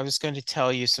knew I was going to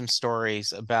tell you some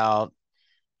stories about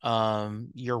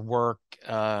your work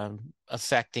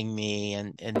affecting me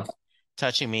and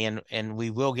touching me, and we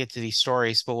will get to these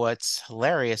stories. But what's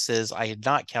hilarious is I had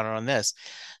not counted on this.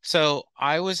 So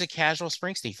I was a casual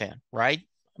Springsteen fan, right?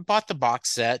 Bought the box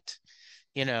set,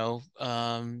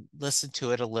 listened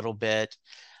to it a little bit.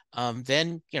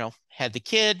 Then, had the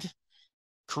kid,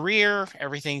 career,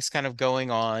 everything's kind of going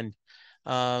on.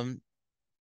 Um,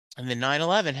 and then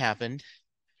 9/11 happened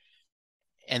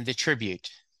and the tribute.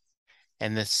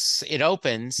 And it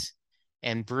opens,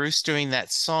 and Bruce doing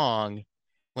that song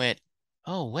went,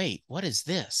 "Oh, wait, what is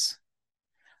this?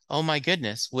 Oh my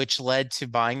goodness," which led to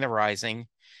buying The Rising.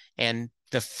 And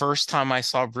the first time I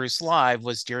saw Bruce live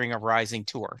was during a Rising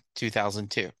tour,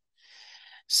 2002.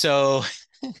 So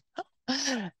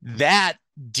that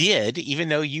did, even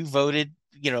though you voted,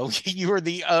 you were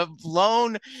the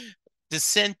lone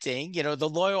dissenting, the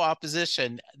loyal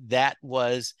opposition, that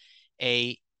was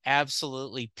a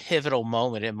absolutely pivotal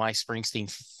moment in my Springsteen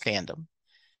fandom.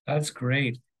 That's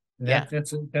great. Yeah.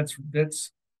 That's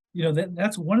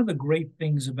one of the great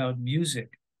things about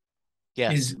music is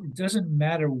Yes. it doesn't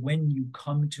matter when you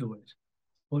come to it,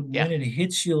 but Yeah. when it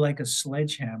hits you like a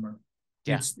sledgehammer,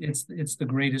 Yeah. it's the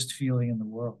greatest feeling in the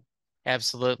world.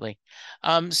 Absolutely.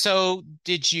 So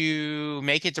did you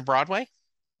make it to Broadway?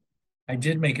 I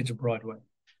did make it to Broadway,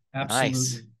 Nice.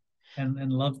 absolutely,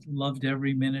 and loved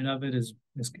every minute of it as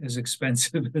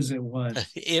expensive as it was.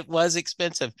 It was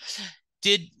expensive.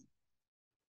 Did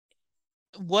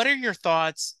What are your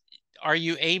thoughts? Are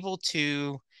you able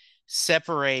to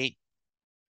separate,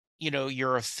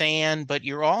 you're a fan, but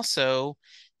you're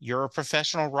a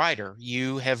professional writer.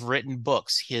 You have written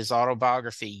books, his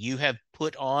autobiography. You have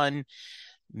put on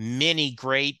many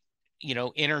great,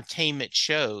 entertainment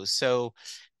shows. So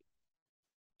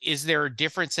is there a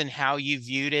difference in how you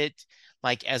viewed it,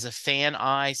 like as a fan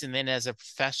eyes and then as a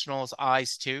professional's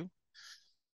eyes too?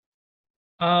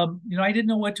 I didn't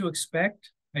know what to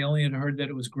expect. I only had heard that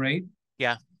it was great,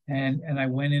 Yeah. and I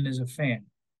went in as a fan.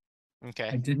 I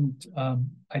Okay. didn't.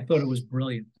 I thought it was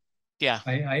brilliant. Yeah.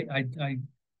 I I I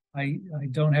I I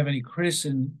don't have any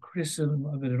criticism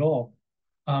of it at all.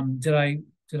 Did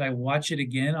I watch it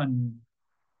again on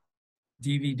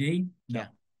DVD? Yeah. No.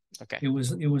 Okay. It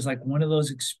was like one of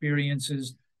those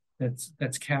experiences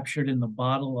that's captured in the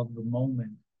bottle of the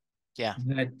moment Yeah.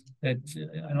 that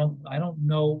I don't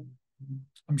know.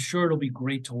 I'm sure it'll be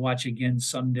great to watch again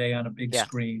someday on a big Yeah.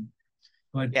 screen,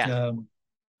 but Yeah.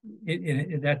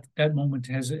 that moment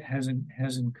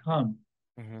hasn't come.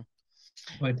 Hmm.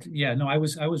 But yeah, no, I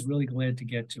was really glad to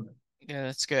get to it. Yeah,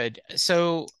 that's good.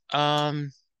 So,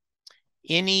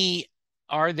 any,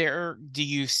 do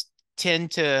you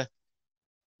tend to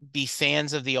be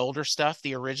fans of the older stuff,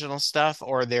 the original stuff,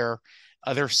 or there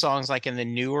other songs like in the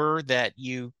newer that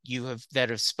that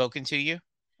have spoken to you?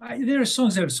 There are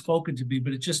songs that have spoken to me,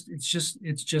 but it's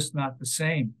just not the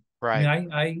same. I mean,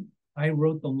 Right. I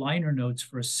wrote the liner notes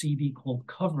for a CD called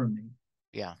Cover Me,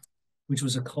 Yeah. which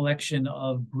was a collection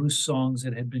of Bruce songs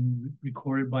that had been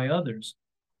recorded by others.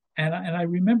 And I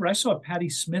remember I saw Patti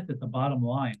Smith at the bottom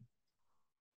line,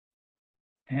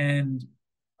 and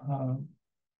uh,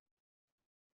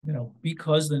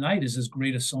 Because the Night is as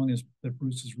great a song as that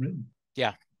Bruce has written. Yeah.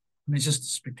 I mean, it's just a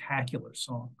spectacular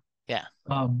song. Yeah.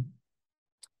 Um,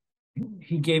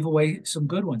 he gave away some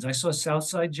good ones. I saw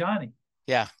Southside Johnny.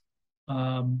 Yeah.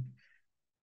 Um,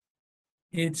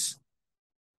 it's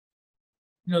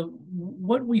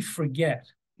what we forget,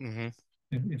 Mm-hmm.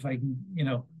 if I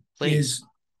can, Please.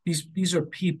 is these are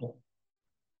people.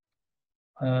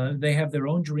 They have their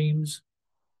own dreams.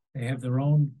 They have their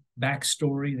own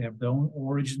backstory. They have their own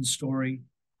origin story.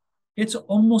 It's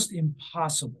almost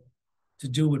impossible to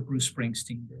do what Bruce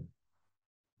Springsteen did.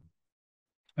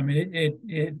 I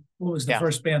mean, what was the Yeah.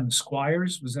 first band? The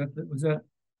Squires? Was that The was that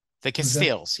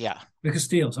Castiles. Yeah. the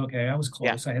Castiles? Okay, I was Yeah.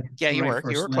 close. I had Yeah, the you right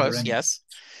were. You first were letter. close. Anyway. Yes.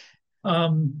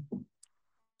 Um,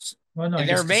 well, no, I And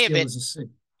guess there may have Castile been, is a C.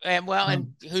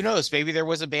 and who knows? Maybe there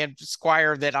was a band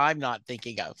Squire that I'm not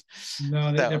thinking of.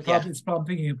 No, they're So yeah.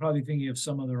 probably thinking of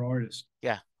some other artist.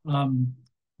 Yeah.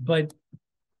 But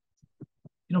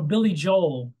Billy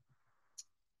Joel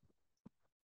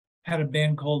had a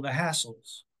band called the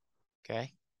Hassles.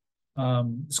 Okay.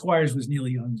 Squires was Neil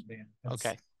Young's band.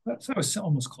 Okay. That was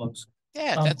almost close.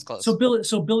 Yeah, that's close.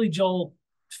 So Billy Joel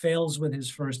fails with his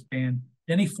first band.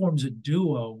 Then he forms a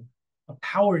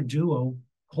power duo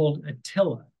called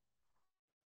Attila.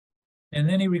 And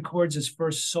then he records his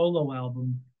first solo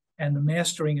album, and the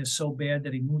mastering is so bad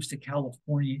that he moves to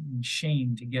California in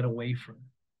shame to get away from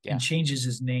it and changes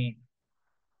his name.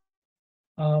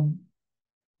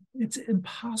 It's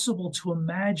impossible to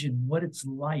imagine what it's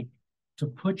like to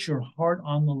put your heart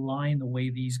on the line the way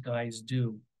these guys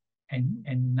do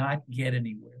and not get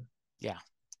anywhere. Yeah.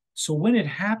 So when it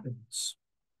happens,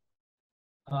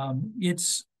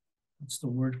 what's the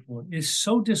word for it? It's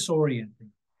so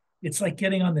disorienting. It's like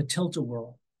getting on the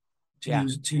tilt-a-whirl, to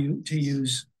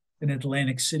use an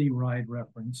Atlantic City ride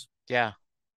reference. Yeah.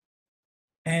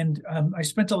 And I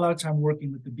spent a lot of time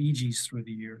working with the Bee Gees through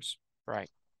the years. Right.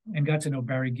 And got to know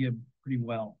Barry Gibb pretty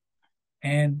well.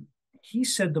 And he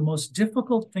said the most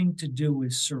difficult thing to do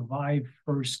is survive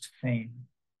first fame.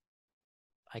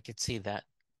 I could see that.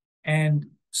 And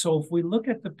so if we look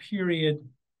at the period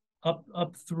up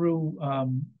through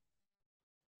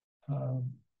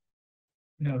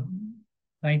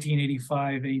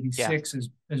 1985, 86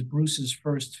 as Bruce's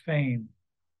first fame,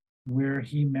 where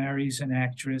he marries an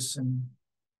actress and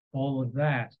all of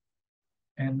that.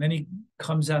 And then he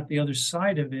comes out the other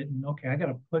side of it, and okay, I got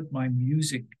to put my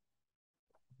music,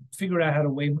 figure out how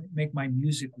to make my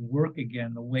music work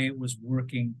again the way it was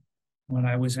working when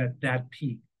I was at that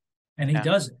peak. And he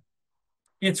does it.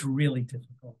 It's really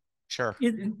difficult. Sure.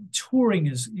 Touring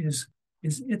is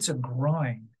it's a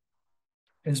grind.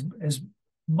 As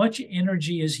much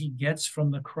energy as he gets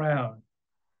from the crowd,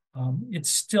 it's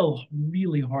still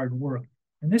really hard work.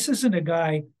 And this isn't a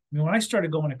guy. I mean, when I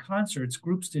started going to concerts,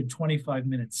 groups did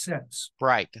 25-minute sets.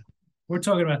 Right. We're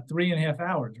talking about 3.5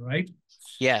 hours, right?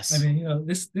 Yes. I mean,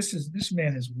 this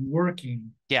man is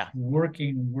working. Yeah.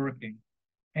 Working.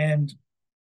 And,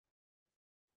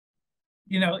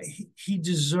 he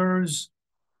deserves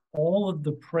all of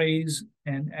the praise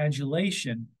and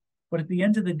adulation. But at the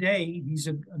end of the day, he's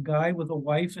a guy with a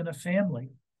wife and a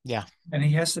family. Yeah. And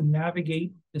he has to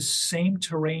navigate the same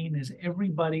terrain as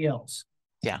everybody else.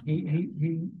 Yeah.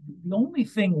 The only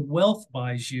thing wealth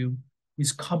buys you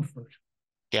is comfort.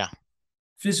 Yeah.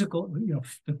 Physical,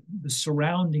 the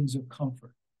surroundings of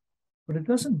comfort, but it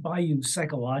doesn't buy you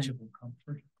psychological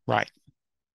comfort. Right.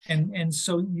 And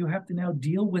so you have to now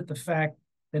deal with the fact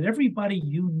that everybody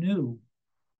you knew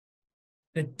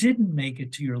that didn't make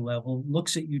it to your level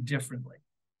looks at you differently.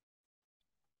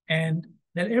 And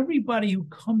that everybody who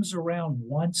comes around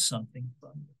wants something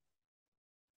from you.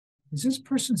 Is this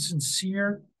person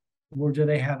sincere, or do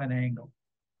they have an angle?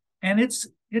 And it's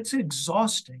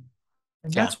exhausting,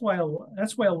 and that's why a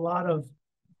lot of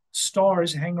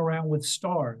stars hang around with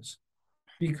stars,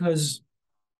 because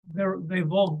they're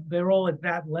all at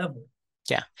that level.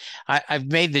 Yeah, I've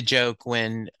made the joke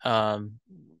when Tom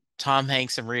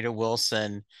Hanks and Rita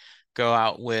Wilson go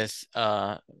out with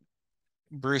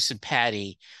Bruce and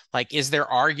Patty, like, is there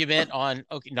argument on,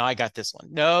 okay, no, I got this one.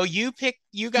 No, you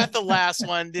got the last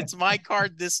one. It's my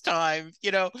card this time.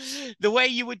 The way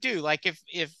you would do, like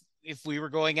if if we were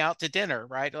going out to dinner,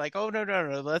 right? Like, oh no, no,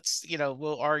 no, let's,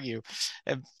 we'll argue.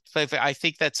 And but I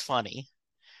think that's funny.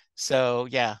 So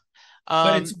yeah.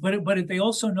 But Um, they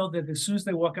also know that as soon as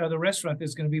they walk out of the restaurant,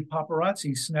 there's going to be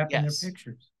paparazzi snapping their yes.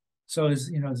 pictures. So is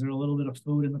there a little bit of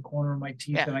food in the corner of my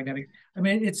teeth Yeah. that I got to? I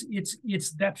mean,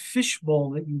 it's that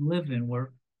fishbowl that you live in,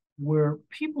 where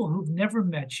people who've never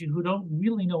met you, who don't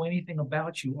really know anything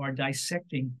about you, are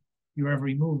dissecting your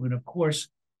every move. And of course,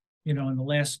 in the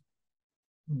last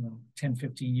 10,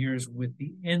 15 years, with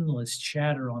the endless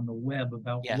chatter on the web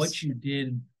about what Yes. you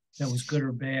did that was good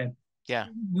or bad, Yeah.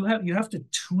 you have to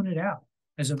tune it out.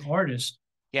 As an artist,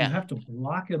 you Yeah. have to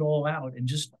block it all out and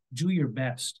just do your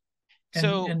best. and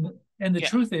So and and the yeah.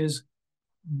 truth is,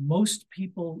 most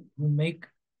people who make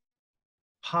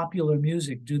popular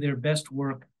music do their best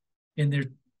work in their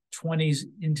 20s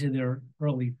into their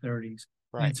early 30s,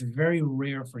 and Right. it's very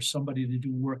rare for somebody to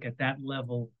do work at that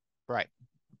level Right.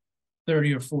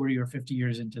 30 or 40 or 50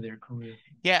 years into their career.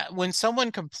 Yeah. When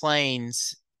someone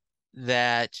complains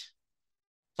that,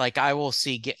 like, I will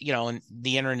see, and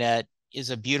the internet is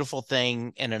a beautiful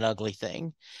thing and an ugly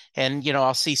thing. And,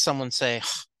 I'll see someone say,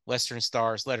 Western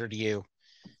Stars, Letter to You.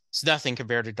 It's nothing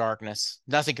compared to Darkness,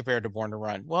 nothing compared to Born to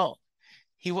Run. Well,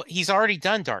 he's already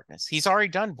done Darkness. He's already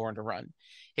done Born to Run.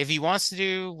 If he wants to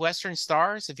do Western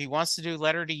Stars, if he wants to do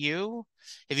Letter to You,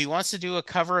 if he wants to do a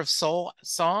cover of soul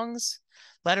songs,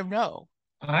 let him know.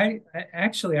 I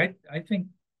think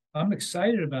I'm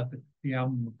excited about the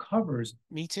album covers,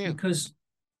 Me too. because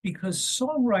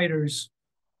songwriters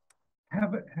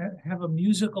have a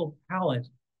musical palette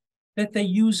that they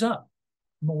use up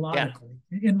Yeah. melodically,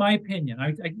 in my opinion.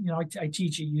 I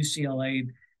teach at UCLA,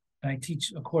 and I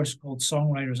teach a course called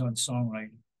Songwriters on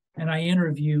Songwriting, and I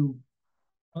interview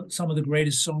some of the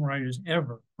greatest songwriters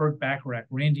ever: Burt Bacharach,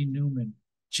 Randy Newman,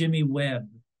 Jimmy Webb,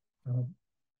 uh,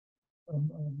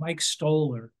 Mike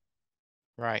Stoller,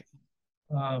 Right.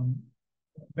 um,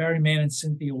 Barry Mann and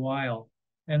Cynthia Weil,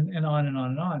 and on and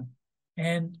on and on.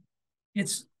 And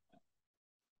it's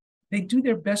they do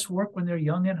their best work when they're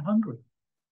young and hungry,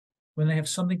 when they have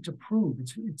something to prove.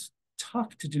 It's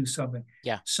tough to do something.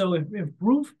 Yeah. So if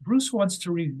Bruce wants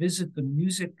to revisit the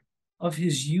music of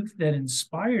his youth that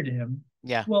inspired him,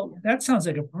 Yeah. well, that sounds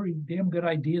like a pretty damn good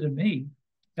idea to me.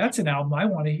 That's an album I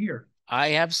want to hear.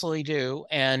 I absolutely do.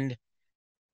 And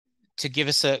to give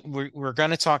us we're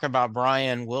going to talk about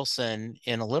Brian Wilson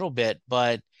in a little bit,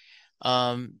 but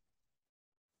um,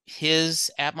 his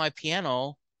At My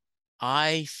Piano,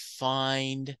 I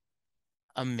find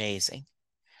amazing.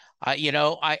 Yeah.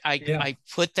 I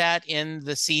put that in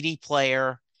the CD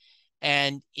player,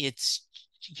 and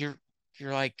you're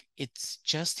you're like, it's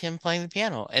just him playing the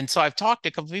piano. And so I've talked to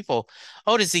a couple people.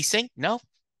 Oh, does he sing? No,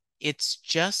 it's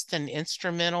just an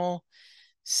instrumental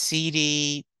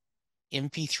CD,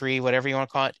 MP3, whatever you want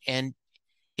to call it, and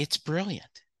it's brilliant.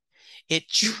 It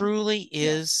truly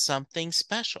Yeah. is something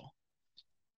special.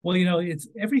 Well, it's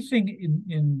everything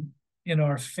in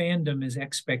our fandom is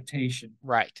expectation.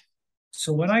 Right.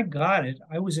 So when I got it,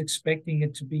 I was expecting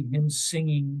it to be him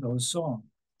singing those songs.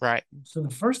 Right. So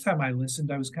the first time I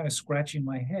listened, I was kind of scratching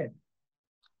my head.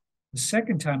 The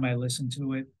second time I listened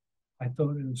to it, I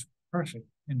thought it was perfect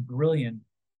and brilliant,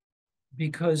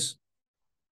 because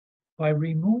by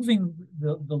removing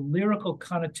the lyrical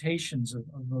connotations of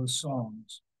those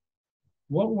songs,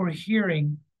 what we're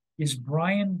hearing is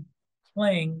Brian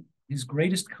playing his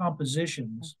greatest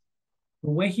compositions the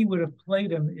way he would have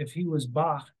played them if he was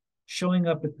Bach, showing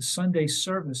up at the Sunday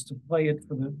service to play it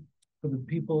for the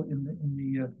people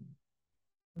in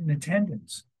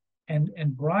attendance.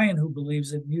 And Brian, who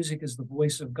believes that music is the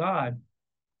voice of God,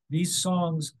 these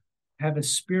songs have a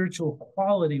spiritual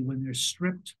quality when they're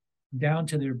stripped down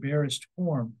to their barest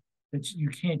form that you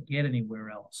can't get anywhere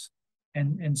else.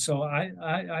 And so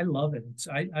I love it.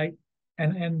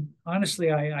 And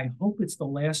honestly, I hope it's the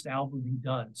last album he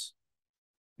does,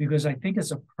 because I think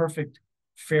it's a perfect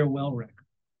farewell record.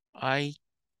 I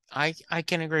I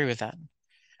can agree with that.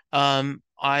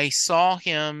 I saw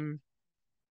him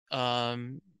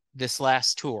this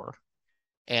last tour,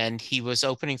 and he was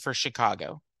opening for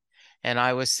Chicago. And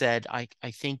I was said, I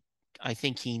think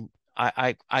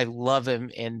I love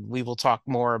him, and we will talk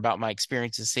more about my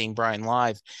experiences seeing Brian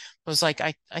live. I was like,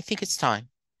 I think it's time.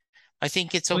 I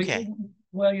think it's Well, okay.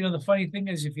 well, the funny thing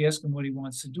is, if you ask him what he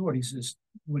wants to do, he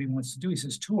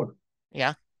says tour.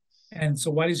 Yeah. And so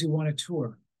why does he want to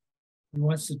tour? He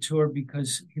wants to tour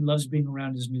because he loves being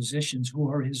around his musicians, who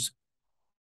are it's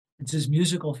his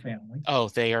musical family. Oh,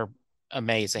 they are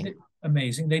amazing.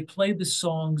 Amazing. They play the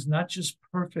songs not just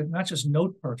perfect, not just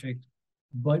note perfect,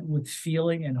 but with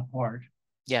feeling and heart.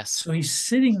 Yes. So he's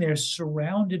sitting there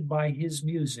surrounded by his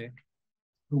music,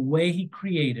 the way he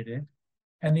created it,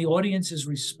 and the audience is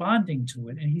responding to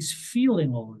it, and he's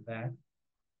feeling all of that.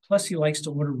 Plus, he likes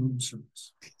to order room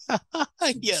service.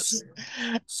 Yes.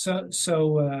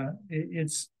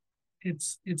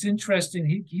 It's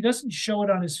interesting. He doesn't show it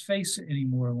on his face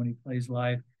anymore when he plays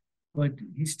live, but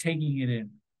he's taking it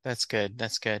in. That's good.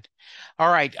 That's good.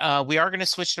 All right. We are going to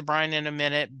switch to Brian in a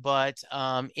minute, but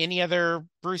any other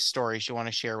Bruce stories you want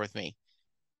to share with me?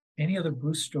 Any other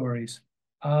Bruce stories?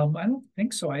 I don't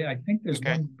think so. I think there's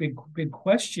Okay. one big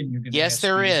question you're going to Yes, ask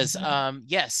there me, is. isn't there?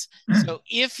 Yes. So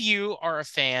if you are a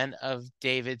fan of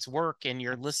David's work and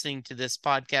you're listening to this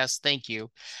podcast, thank you.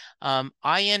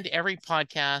 I end every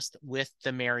podcast with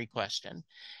the Mary question.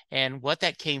 And what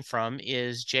that came from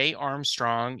is Jay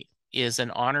Armstrong is an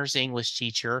honors English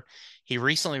teacher. He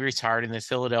recently retired in the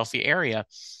Philadelphia area.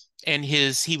 And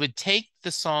he would take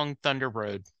the song Thunder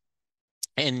Road,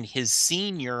 and his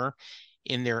senior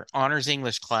in their honors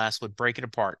English class would break it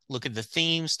apart, look at the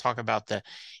themes, talk about the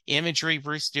imagery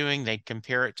Bruce doing. They'd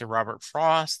compare it to Robert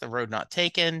Frost, The Road Not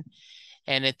Taken.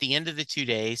 And at the end of the 2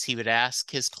 days, he would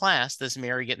ask his class, does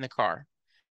Mary get in the car?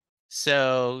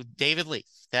 So, David Leaf,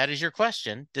 that is your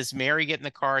question. Does Mary get in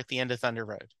the car at the end of Thunder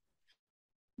Road?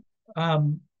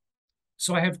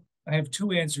 So I have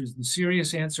two answers: the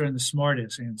serious answer and the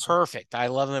smartest answer. Perfect. I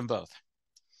love them both.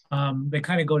 They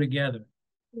kind of go together.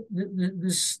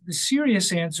 The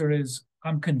serious answer is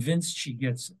I'm convinced she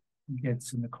gets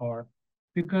in the car,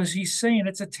 because he's saying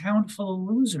it's a town full of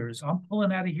losers. I'm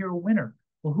pulling out of here a winner.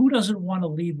 Well, who doesn't want to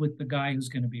leave with the guy who's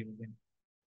going to be a winner?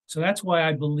 So that's why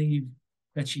I believe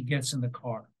that she gets in the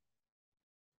car.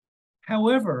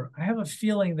 However, I have a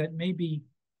feeling that maybe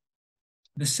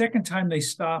the second time they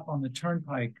stop on the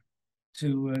turnpike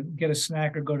to get a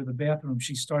snack or go to the bathroom,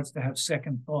 she starts to have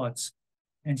second thoughts,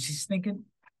 and she's thinking,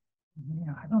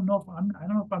 "Yeah, I don't know if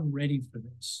I'm ready for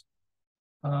this,"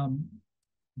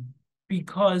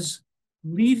 because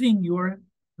leaving the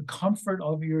comfort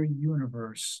of your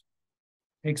universe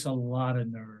takes a lot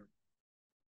of nerve.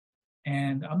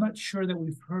 And I'm not sure that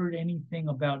we've heard anything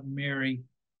about Mary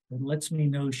that lets me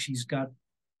know she's got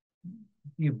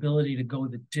the ability to go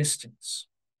the distance.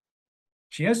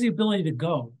 She has the ability to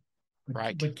go,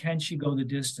 Right. but can she go the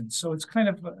distance? So it's kind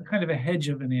of a hedge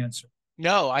of an answer.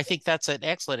 No, I think that's an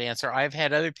excellent answer. I've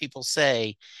had other people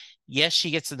say, yes,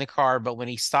 she gets in the car, but when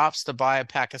he stops to buy a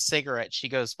pack of cigarettes, she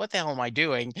goes, what the hell am I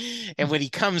doing? And when he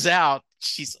comes out,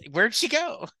 where'd she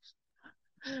go?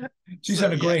 She's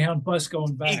on a Greyhound bus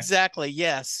going back. Exactly.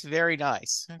 Yes. Very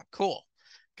nice. Cool.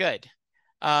 Good.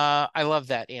 I love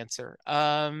that answer.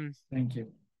 Thank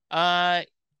you.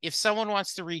 If someone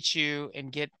wants to reach you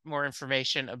and get more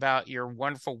information about your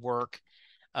wonderful work,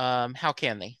 how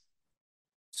can they?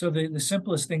 So the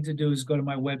simplest thing to do is go to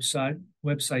my website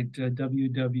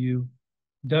www.leafprod,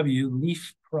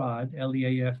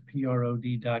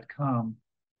 leafprod.com.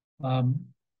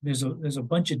 There's a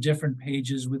bunch of different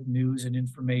pages with news and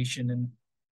information, and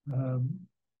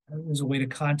there's a way to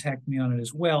contact me on it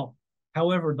as well.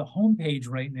 However, the homepage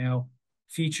right now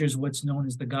features what's known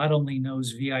as the God Only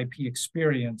Knows VIP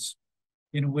experience,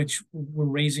 in which we're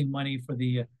raising money for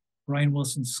the Brian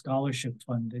Wilson Scholarship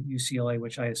Fund at UCLA,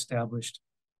 which I established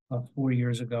 4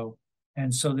 years ago.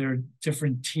 And so there are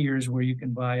different tiers where you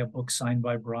can buy a book signed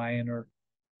by Brian, or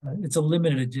it's a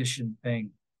limited edition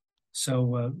thing.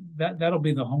 So that'll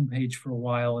be the homepage for a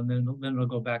while, and then it'll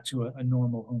go back to a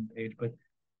normal homepage. But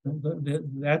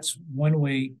that's one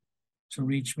way to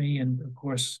reach me. And of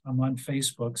course, I'm on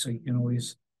Facebook, so you can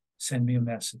always send me a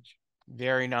message.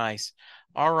 Very nice.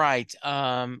 All right.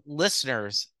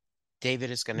 Listeners,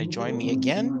 David is going to join me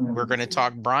again. We're going to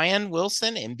talk Brian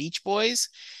Wilson and Beach Boys,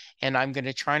 and I'm going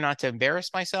to try not to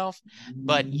embarrass myself,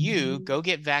 but you go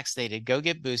get vaccinated, go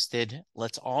get boosted.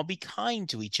 Let's all be kind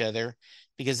to each other,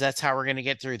 because that's how we're going to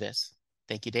get through this.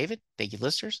 Thank you, David. Thank you,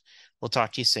 listeners. We'll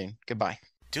talk to you soon. Goodbye.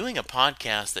 Doing a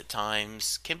podcast at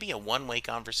times can be a one-way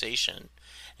conversation,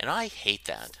 and I hate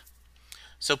that.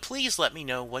 So please let me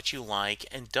know what you like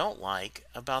and don't like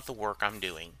about the work I'm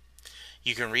doing.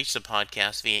 You can reach the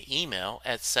podcast via email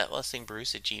at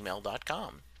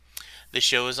setlistingbruce@gmail.com. The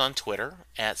show is on Twitter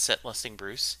at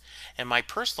setlistingbruce, and my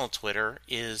personal Twitter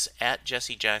is at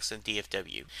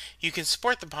jessejacksondfw. You can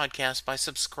support the podcast by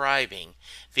subscribing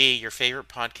via your favorite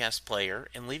podcast player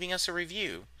and leaving us a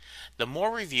review. The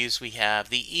more reviews we have,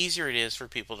 the easier it is for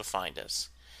people to find us.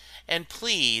 And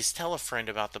please tell a friend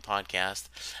about the podcast,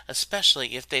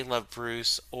 especially if they love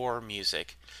Bruce or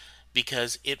music,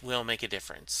 because it will make a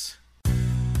difference.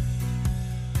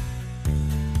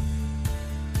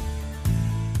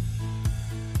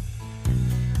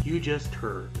 You just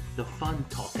heard the fun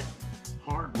talking,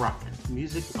 hard rocking,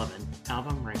 music loving,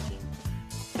 album ranking,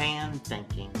 fan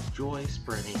thinking, joy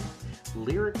spreading,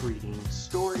 lyric reading,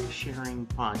 story sharing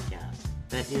podcast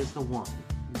that is the one,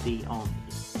 the only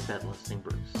Set Listing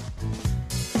Bruce.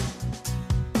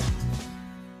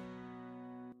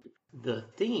 The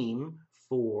theme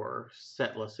for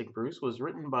Set Listing Bruce was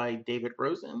written by David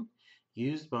Rosen,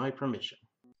 used by permission.